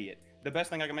dumb and idiot. The best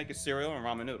thing I can make is cereal and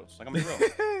ramen noodles. Like, I'm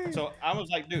real. So I was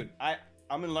like, dude, I'm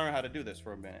gonna learn how to do this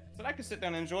for a minute. So I can sit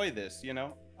down and enjoy this, you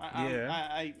know?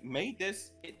 I made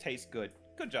this, it tastes good.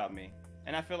 Good job, me.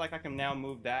 And I feel like I can now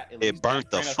move that. It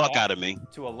burnt the fuck out of me.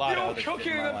 To a lot of other shit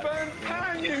in my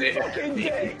life. You fucking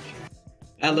dick.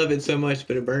 I love it so much,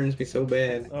 but it burns me so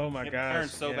bad. Oh my gosh. It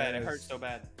burns so bad. It hurts so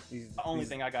bad. The only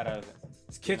thing I got out of it.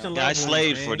 It's kitchen Yeah, I levels,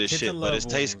 slaved man. for this Kitchen shit, but it levels.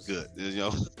 tastes good. You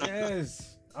know.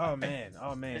 Yes. Oh man.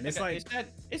 It's like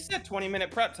it said 20-minute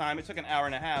prep time. It took an hour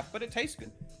and a half, but it tastes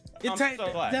good.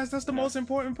 That's the most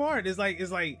important part. It's like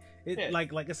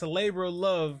it's a labor of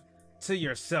love to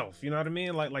yourself. You know what I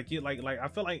mean? Like I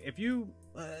feel like if you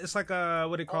it's like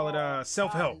what do they call it?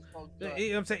 Self-help. You know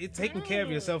what I'm saying? Taking care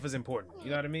of yourself is important. You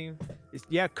know what I mean?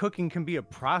 Yeah, cooking can be a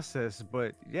process,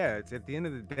 but yeah, it's at the end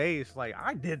of the day, it's like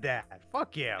I did that.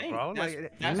 Fuck yeah, bro.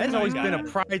 That's always been a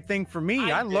pride thing for me.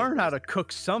 I learned how to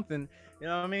cook something. You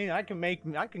know what I mean?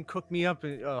 I can cook me up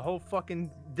a whole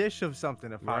fucking dish of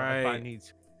something if I need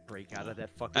to break out of that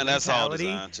fucking And that's all mentality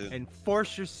designed to. and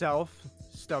force yourself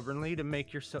stubbornly to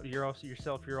make yourself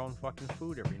your own fucking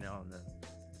food every now and then.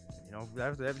 You know,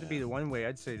 that would be the one way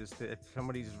I'd say. Just if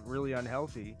somebody's really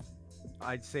unhealthy,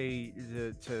 I'd say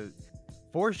to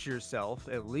force yourself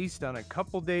at least on a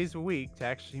couple days a week to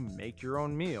actually make your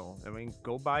own meal. I mean,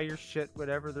 go buy your shit,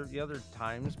 whatever the other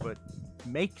times, but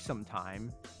make some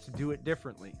time to do it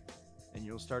differently, and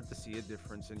you'll start to see a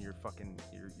difference in your fucking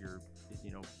your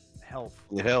health.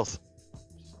 Your health.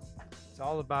 It's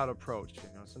all about approach.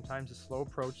 You know, sometimes a slow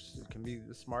approach can be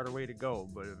the smarter way to go,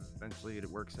 but eventually it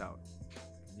works out.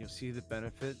 You'll see the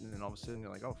benefit, and then all of a sudden you're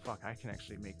like, oh fuck, I can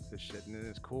actually make this shit, and then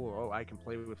it's cool. Oh, I can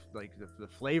play with like the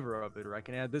flavor of it, or I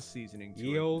can add this seasoning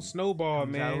to it. Old snowball,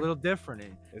 man. A little different, you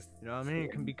know what I mean?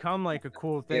 It can become like a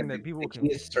cool thing that people can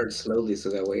start slowly, so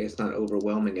that way it's not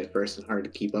overwhelming at first and hard to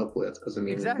keep up with. Because I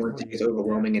mean, Exactly. once it's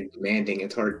overwhelming and demanding,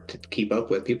 it's hard to keep up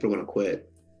with. People are gonna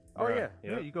quit. Oh Right.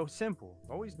 yeah, you go simple.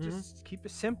 Always just keep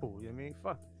it simple. You know what I mean?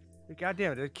 Fuck.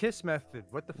 Goddamn, the KISS method.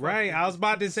 What the fuck? Right. I was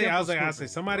about to say. I was Simple,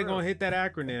 somebody for real. gonna hit that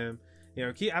acronym. You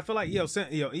know, I feel like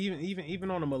even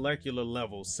on a molecular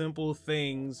level, simple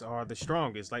things are the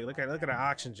strongest. Like look at the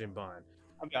oxygen bond.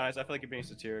 I'm be honest, I feel like you're being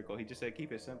satirical. He just said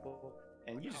keep it simple,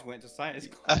 and you just went to science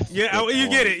class. Yeah, you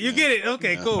get it. You get it.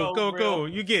 Okay, cool. real.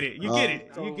 You get it. You get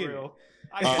it. You get it.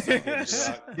 I guess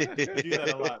I get it, Rock. You do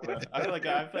that a lot, bro. I feel like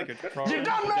a troll. You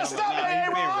done messed up,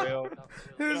 he's being real.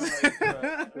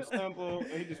 It's simple.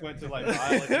 He just went to like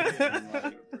biology and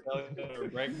like cellular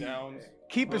breakdowns.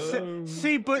 Keep it.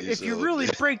 See, but if you really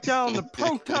break down the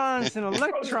protons and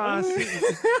electrons,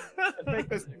 break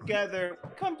this together,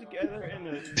 come together in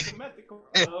a symmetrical.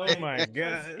 Oh my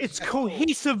god! It's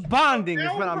cohesive bonding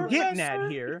is what I'm getting at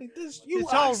here. It's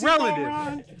all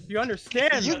relative. You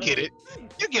understand? You get it.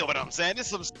 You get what I'm saying. It's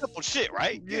some simple shit,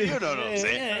 right? You know what I'm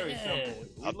saying. Very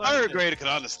simple. A third grader can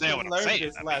understand what I'm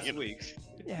saying. Last week.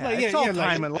 Yeah, it's all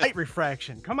time and light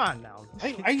refraction. Come on now.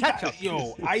 Catch up.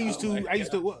 I used to.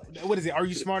 What is it? Are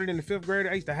You Smarter Than the Fifth Grader?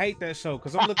 I used to hate that show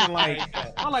because I'm looking like,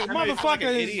 I'm like, motherfucker, like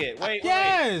an idiot. Wait,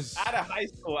 yes. Out of high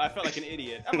school, I felt like an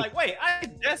idiot. I'm like, wait, I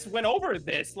just went over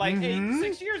this like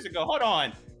 6 years ago. Hold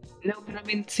on. No, but I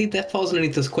mean, see, that falls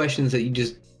underneath those questions that you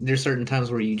just. There's certain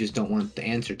times where you just don't want the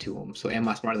answer to them. So, am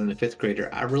I smarter than the fifth grader?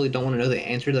 I really don't want to know the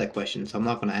answer to that question, so I'm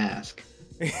not going to ask.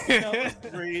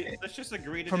 Let's just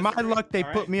agree to For my luck, they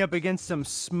put me up against some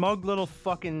smug little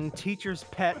fucking teacher's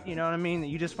pet, you know what I mean? That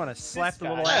you just want to slap the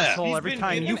little asshole every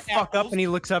time you fuck up and he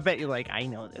looks up at you like, I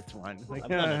know this one. Like,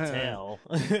 I'm gonna tell.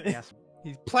 Yes.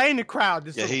 He's playing the crowd.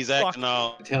 This Yeah, he's acting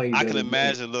all. Tell you I that. can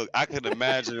imagine. Look, I can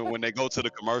imagine when they go to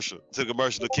the commercial.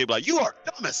 The kid be like, "You are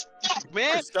dumb as fuck,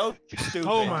 man." You're so stupid.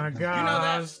 Oh my god! You know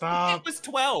that? Stop. It was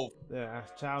 12. Yeah,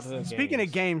 childhood. Speaking games.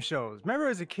 of game shows, remember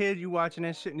as a kid you watching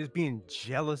that shit and just being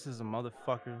jealous as a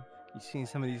motherfucker? You seen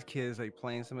some of these kids like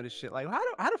playing some of this shit. Like,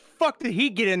 how the fuck did he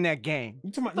get in that game?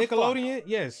 You talking about Nickelodeon?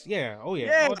 Yes, yeah, oh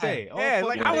yeah, all day, all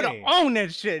like I would have owned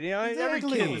that shit. You know, every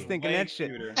kid was thinking that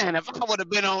shit. And if I would have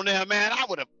been on there, man, I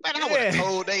would have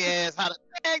told they ass how to.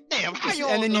 Damn, how you?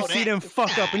 And then you know see that? them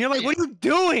fuck up, and you're like, what are you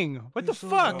doing? What the so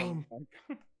fuck? dumb.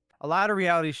 A lot of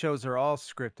reality shows are all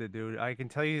scripted, dude. I can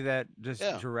tell you that just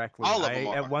directly. All of them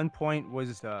are. At one point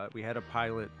was we had a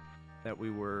pilot that we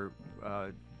were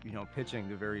pitching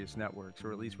to various networks,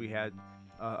 or at least we had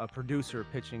a producer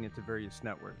pitching it to various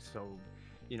networks. So,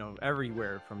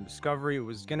 everywhere from Discovery, it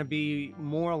was going to be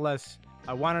more or less.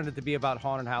 I wanted it to be about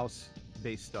haunted house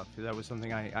based stuff because that was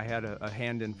something I had a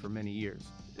hand in for many years.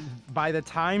 By the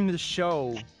time the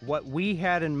show, what we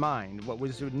had in mind, what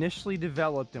was initially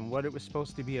developed and what it was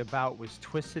supposed to be about was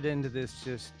twisted into this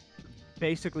just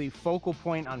basically focal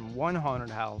point on one haunted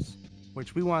house,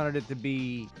 which we wanted it to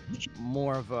be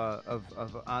more of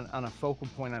on a focal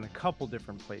point on a couple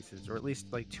different places, or at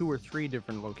least like 2 or 3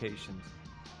 different locations.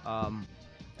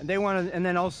 And they wanted, and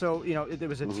then also, there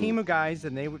was a team of guys,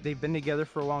 and they've been together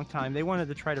for a long time. They wanted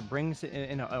to try to bring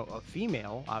in a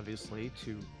female, obviously,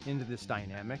 into this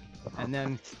dynamic, and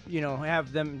then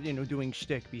have them doing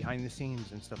shtick behind the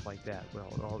scenes and stuff like that. Well,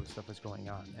 all this stuff was going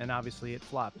on, and obviously it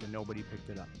flopped, and nobody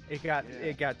picked it up.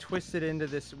 It got twisted into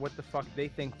this what the fuck they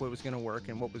think what was going to work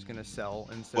and what was going to sell,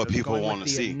 instead What of people going wanna with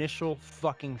the see. initial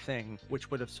fucking thing,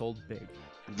 which would have sold big.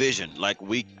 Vision, like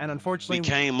And unfortunately, we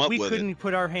came up we with couldn't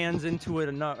put our hands into it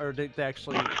enough, or to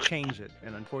actually change it.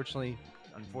 And unfortunately,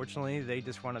 they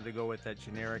just wanted to go with that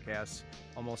generic ass,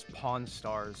 almost Pawn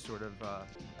Stars sort of,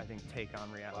 I think, take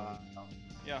on reality.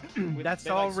 Yeah, That's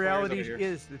all reality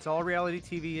is. It's all reality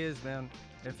TV is, man.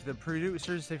 If the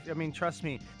producers, trust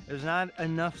me, there's not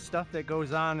enough stuff that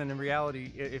goes on in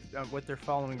reality if what they're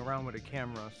following around with a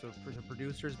camera. So for the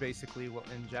producers, basically, will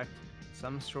inject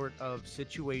some sort of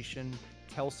situation,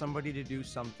 tell somebody to do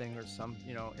something or some,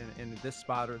 in this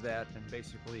spot or that, and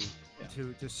basically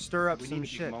to stir up some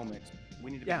shit.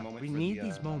 We need these moments. We need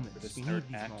these moments. We need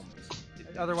these moments.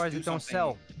 Otherwise, it don't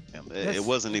sell. It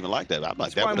wasn't even like that. I'm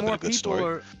like, that why would have been more a good people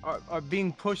story. are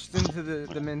being pushed into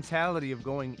the mentality of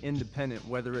going independent,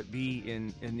 whether it be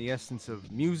in the essence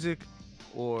of music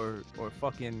or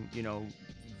fucking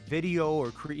video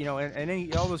or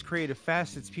and all those creative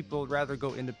facets. People would rather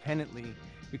go independently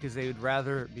because they would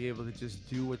rather be able to just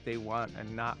do what they want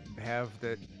and not have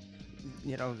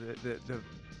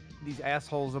these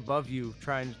assholes above you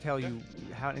trying to tell you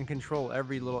how and control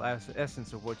every little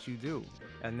essence of what you do.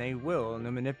 And they will, and they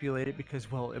manipulate it because,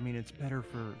 it's better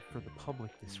for the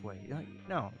public this way. Like,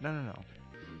 no.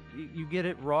 You get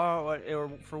it raw or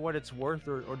for what it's worth,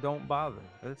 or don't bother.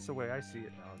 That's the way I see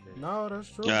it nowadays. No, that's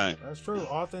true. Right. That's true.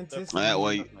 Authenticity. That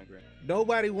way,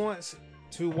 Nobody wants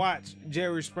to watch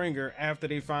Jerry Springer after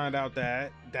they find out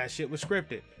that shit was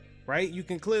scripted, right? You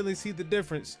can clearly see the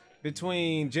difference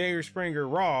between Jerry Springer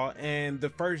Raw and the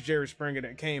first Jerry Springer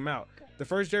that came out. The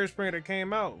first Jerry Springer that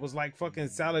came out was like fucking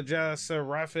Salajasa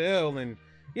Raphael and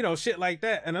shit like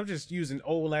that. And I'm just using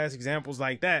old ass examples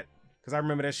like that because I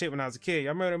remember that shit when I was a kid.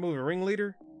 Y'all remember that movie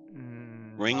Ringleader?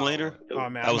 Ringleader? Oh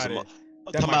man, That was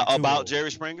talking about Jerry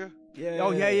Springer. Yeah.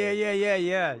 Oh yeah. Okay,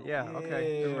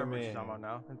 I remember what you're talking about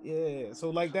now. Yeah. So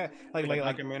like that, like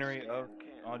documentary of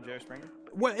on Jerry Springer.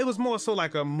 Well, it was more so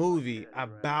like a movie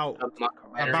about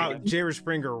Jerry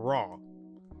Springer Raw.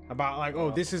 about like, oh,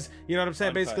 this is, you know what I'm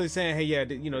saying? Basically saying, hey, yeah,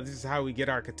 you know, this is how we get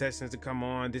our contestants to come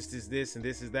on. This is this, and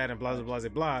this is that, and blah blah blah blah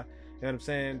blah. You know what I'm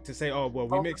saying? To say, oh, well,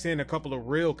 we mix in a couple of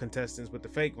real contestants with the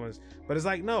fake ones, but it's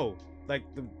like, no, like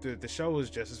the show is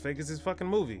just as fake as this fucking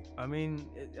movie. I mean,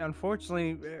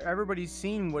 unfortunately, everybody's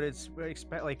seen what it's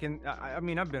expect. Like, and I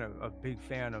mean, I've been a big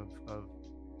fan of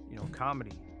you know,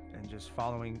 comedy and just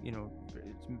following, you know,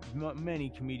 many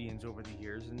comedians over the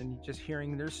years, and then just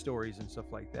hearing their stories and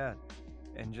stuff like that,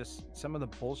 and just some of the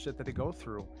bullshit that they go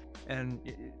through. And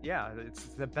yeah, it's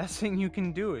the best thing you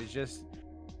can do is just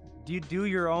do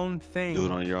your own thing. Do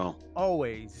it on your own.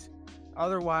 Always.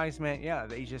 Otherwise, man, yeah,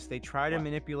 they try to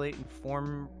manipulate and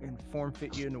form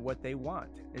fit you into what they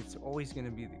want. It's always going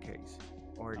to be the case.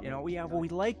 Or, you know, yeah, well, we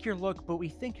like your look, but we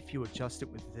think if you adjust it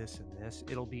with this and this,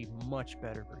 it'll be much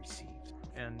better received.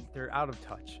 And they're out of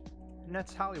touch. And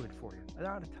that's Hollywood for you. They're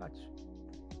out of touch.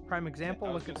 Prime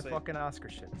example, look at the fucking Oscar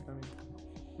shit. I mean,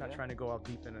 not trying to go out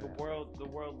deep into the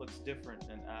world looks different,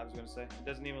 and I was gonna say it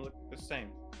doesn't even look the same.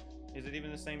 Is it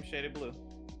even the same shade of blue?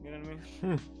 You know what I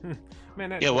mean?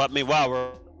 Man, yeah. Well, I mean, while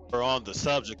we're on the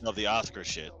subject of the Oscar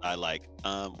shit, I like.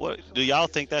 What do y'all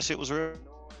think that shit was real?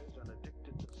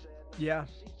 Yeah.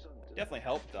 Definitely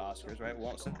helped the Oscars, right? We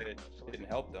won't say it didn't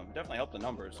help them. Definitely helped the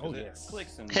numbers. Oh yes.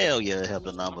 Hell yeah, it helped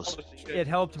the numbers. It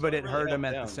helped, but it hurt them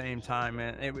at the same time,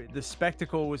 man. The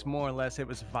spectacle was more or less, it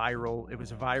was viral. It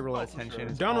was viral attention.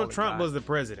 Sure. Donald Trump was the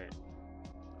president.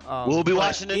 We'll be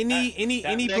watching it.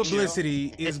 Any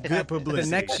publicity is good publicity.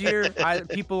 The next year,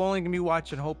 people only gonna be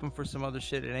watching, hoping for some other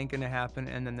shit. It ain't gonna happen,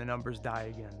 and then the numbers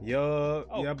die again.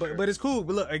 But it's cool.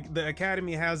 But look, the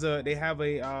Academy has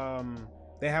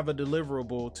they have a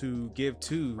deliverable to give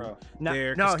to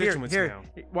their constituents now.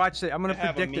 Watch it. I'm gonna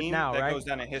predict it now, that right? goes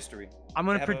down in history. I'm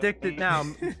gonna predict it now.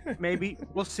 Maybe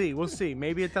we'll see.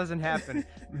 Maybe it doesn't happen.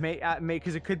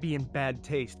 Because it could be in bad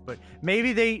taste. But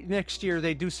maybe next year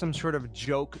they do some sort of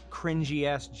joke, cringy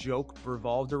ass joke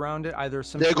revolved around it. Either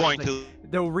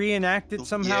they'll reenact it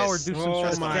somehow or do some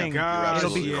sort of thing. Gosh,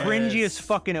 it'll be cringy as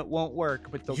fucking. It won't work,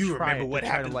 but they'll try it to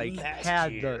try to like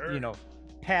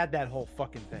pad that whole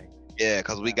fucking thing. Yeah,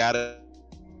 because we gotta.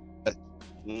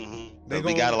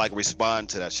 We gotta like respond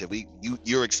to that shit.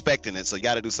 You're expecting it, so you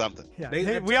gotta do something.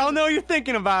 Yeah. We all know you're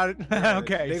thinking about it.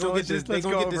 Okay, they gonna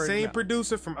get the same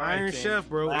producer from Iron Chef,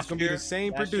 bro. It's gonna be the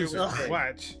same producer.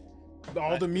 Watch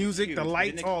all the music, the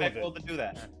lights, all of it. To do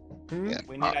that. Yeah.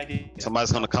 We need ideas.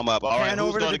 Somebody's gonna come up. All right,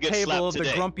 over who's to the table of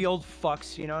today? the grumpy old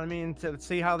fucks. You know what I mean? To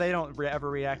see how they don't ever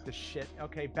react to shit.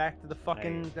 Okay, back to the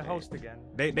fucking host again.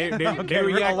 They react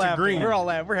to green. We're all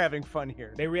laughing. We're having fun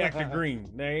here. They react to green.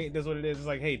 That's what it is. It's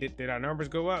like, hey, did our numbers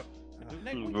go up?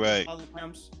 Right.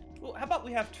 Well, how about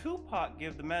we have Tupac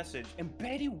give the message, and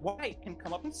Betty White can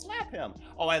come up and slap him?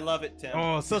 Oh, I love it, Tim.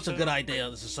 Oh, such a good idea.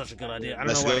 This is such a good idea. I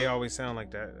don't know why they always sound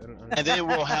like that. And then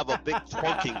we'll have a big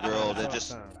twerking girl that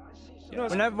just. You know,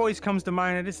 when that voice comes to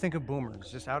mind, I just think of boomers,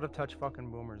 just out of touch fucking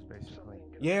boomers, basically.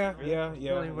 Yeah.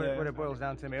 Really what it boils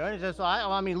down to me. It's just,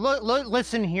 I mean,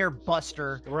 listen here,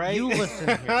 Buster. Right? You listen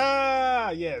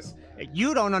here. Yes.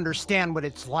 You don't understand what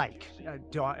it's like. I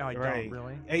don't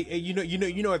really. Hey, you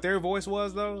know what their voice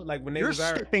was though? Like when they You're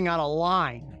stepping out of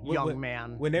line, young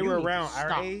man. When they were around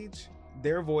our age,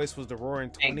 their voice was the Roaring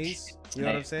 20s. You know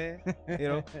what I'm saying? You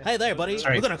know, hey there, buddy.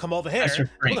 We're gonna come over here.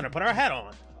 We're gonna put our hat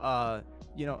on.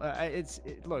 You know,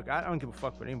 look, I don't give a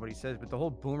fuck what anybody says, but the whole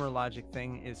boomer logic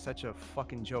thing is such a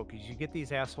fucking joke. Because you get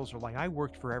these assholes who are like, I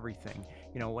worked for everything.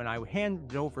 You know, when I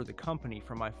handed over the company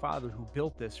from my father who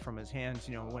built this from his hands,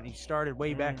 you know, when he started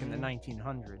way back in the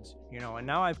 1900s, you know, and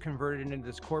now I've converted it into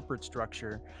this corporate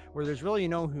structure where there's really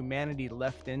no humanity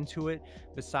left into it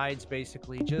besides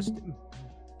basically just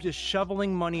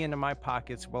shoveling money into my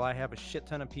pockets while I have a shit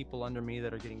ton of people under me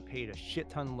that are getting paid a shit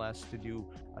ton less to do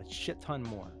a shit ton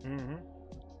more.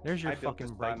 There's your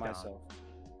fucking breakdown.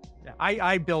 Yeah,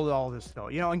 I build all this though,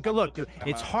 you know, and go look, dude.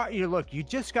 It's hard. You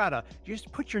just gotta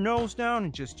put your nose down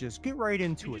and just get right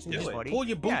into it, buddy. Pull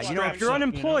your bootstraps. Yeah, you know, if you're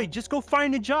unemployed, just go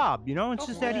find a job. You know, it's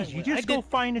just that easy. You just go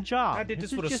find a job. I did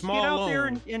this with a small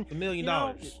loan, $1 million.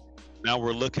 Now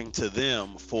we're looking to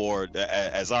them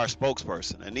as our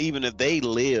spokesperson, and even if they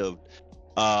lived,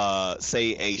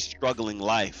 say a struggling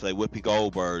life, like Whoopi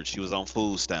Goldberg, she was on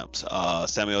food stamps.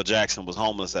 Samuel Jackson was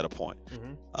homeless at a point.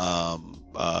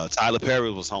 Tyler Perry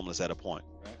was homeless at a point.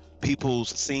 People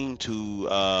seem to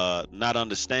not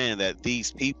understand that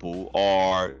these people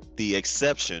are the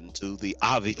exception to the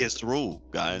obvious rule,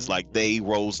 guys. Like they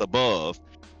rose above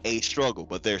a struggle,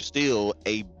 but there's still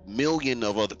a million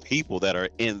of other people that are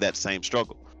in that same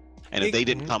struggle. And if they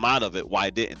didn't come out of it,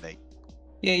 why didn't they?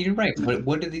 Yeah, you're right. But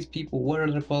what do these people? What are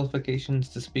their qualifications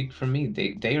to speak for me?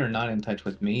 They are not in touch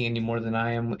with me any more than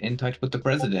I am in touch with the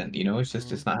president. You know,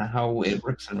 it's not how it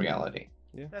works in reality.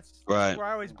 Yeah. That's Right. where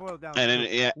I always boil down And to.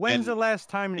 then, yeah, When's and the last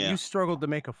time that yeah. you struggled to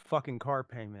make a fucking car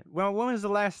payment? Well, when was the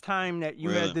last time that you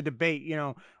Really? had the debate, you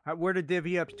know, where to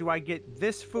divvy up? Do I get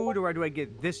this food or do I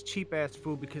get this cheap ass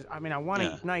food? Because I mean, I want to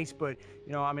Yeah. eat nice, but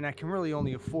you know, I mean, I can really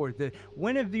only afford the.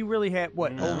 When have you really had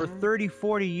what Yeah. over 30,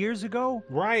 40 years ago?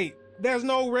 Right. There's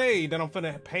no way that I'm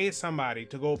finna pay somebody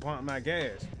to go pump my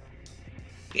gas.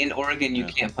 In Oregon, you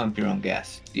Yeah. can't pump your own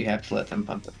gas. You have to let them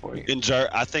pump it for you.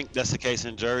 I think that's the case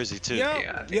in Jersey too.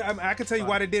 Yeah. Yeah, I mean, I can tell you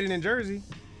why they did it in Jersey.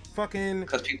 Fucking.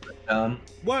 Because people are dumb.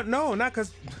 What? No, not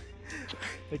because.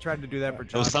 They tried to do that for.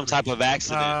 It was some type of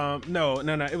accident. No.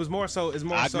 It was more so. It's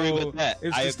more I so. agree with that. It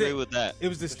was I to agree with that. It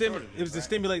was to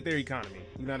stimulate their economy.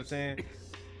 You know what I'm saying?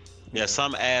 Yeah,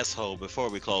 some asshole, before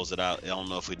we close it out, I don't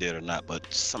know if we did or not, but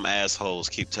some assholes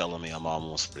keep telling me I'm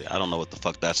almost 40. I don't know what the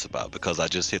fuck that's about because I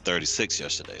just hit 36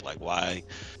 yesterday. Like, why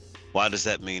does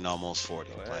that mean almost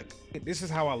 40? Like, This is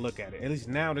how I look at it. At least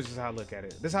now, this is how I look at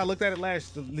it. This is how I looked at it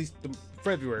at least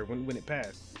February when it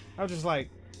passed. I was just like,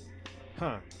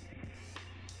 huh.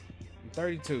 I'm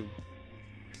 32,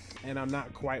 and I'm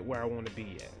not quite where I want to be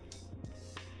yet.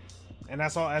 And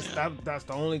that's all. That's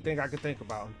the only thing I could think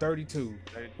about. I'm 32,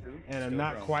 and I'm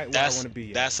not quite where I want to be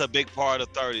yet. That's a big part of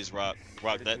 30s, Rock.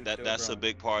 That's a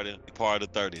big part of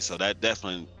 30s. So that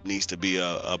definitely needs to be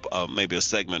a maybe a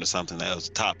segment or something that was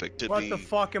a topic to What be. the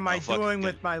fuck am I doing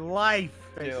with my life?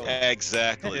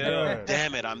 Exactly. Yeah.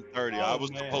 Damn it, I'm 30. I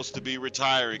was supposed to be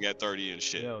retiring at 30 and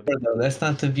shit. Yo, That's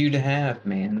not the view to have,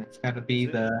 man. It's got to be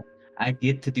I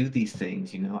get to do these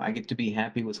things, you know. I get to be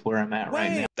happy with where I'm at right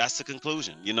now. That's the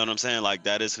conclusion. You know what I'm saying? Like,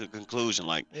 that is the conclusion.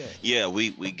 Like, yeah, we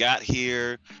got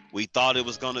here. We thought it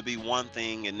was going to be one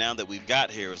thing. And now that we've got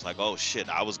here, it's like, oh, shit,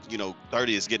 I was,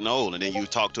 30 is getting old. And then you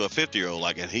talk to a 50-year-old,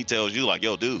 like, and he tells you, like,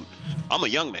 yo, dude, I'm a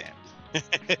young man.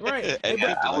 Right.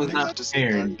 I was not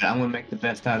prepared, but I'm going to make the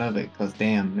best out of it because,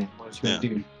 damn, man, what you going to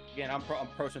do? Again, I'm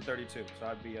approaching 32, so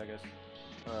I'd be, I guess,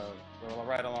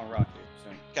 right along Rocky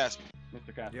soon. Casper.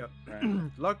 Mr. Casper. Yep.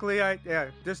 Right. Luckily, I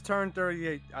just turned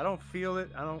 38. I don't feel it.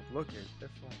 I don't look it.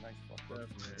 That's one nice fuck.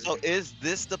 So is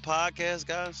this the podcast,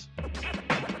 guys?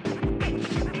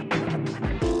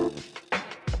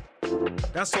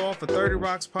 That's all for 30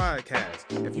 Rocks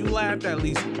Podcast. If you laughed at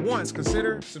least once,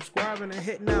 consider subscribing and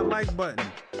hitting that like button.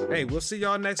 Hey, we'll see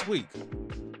y'all next week.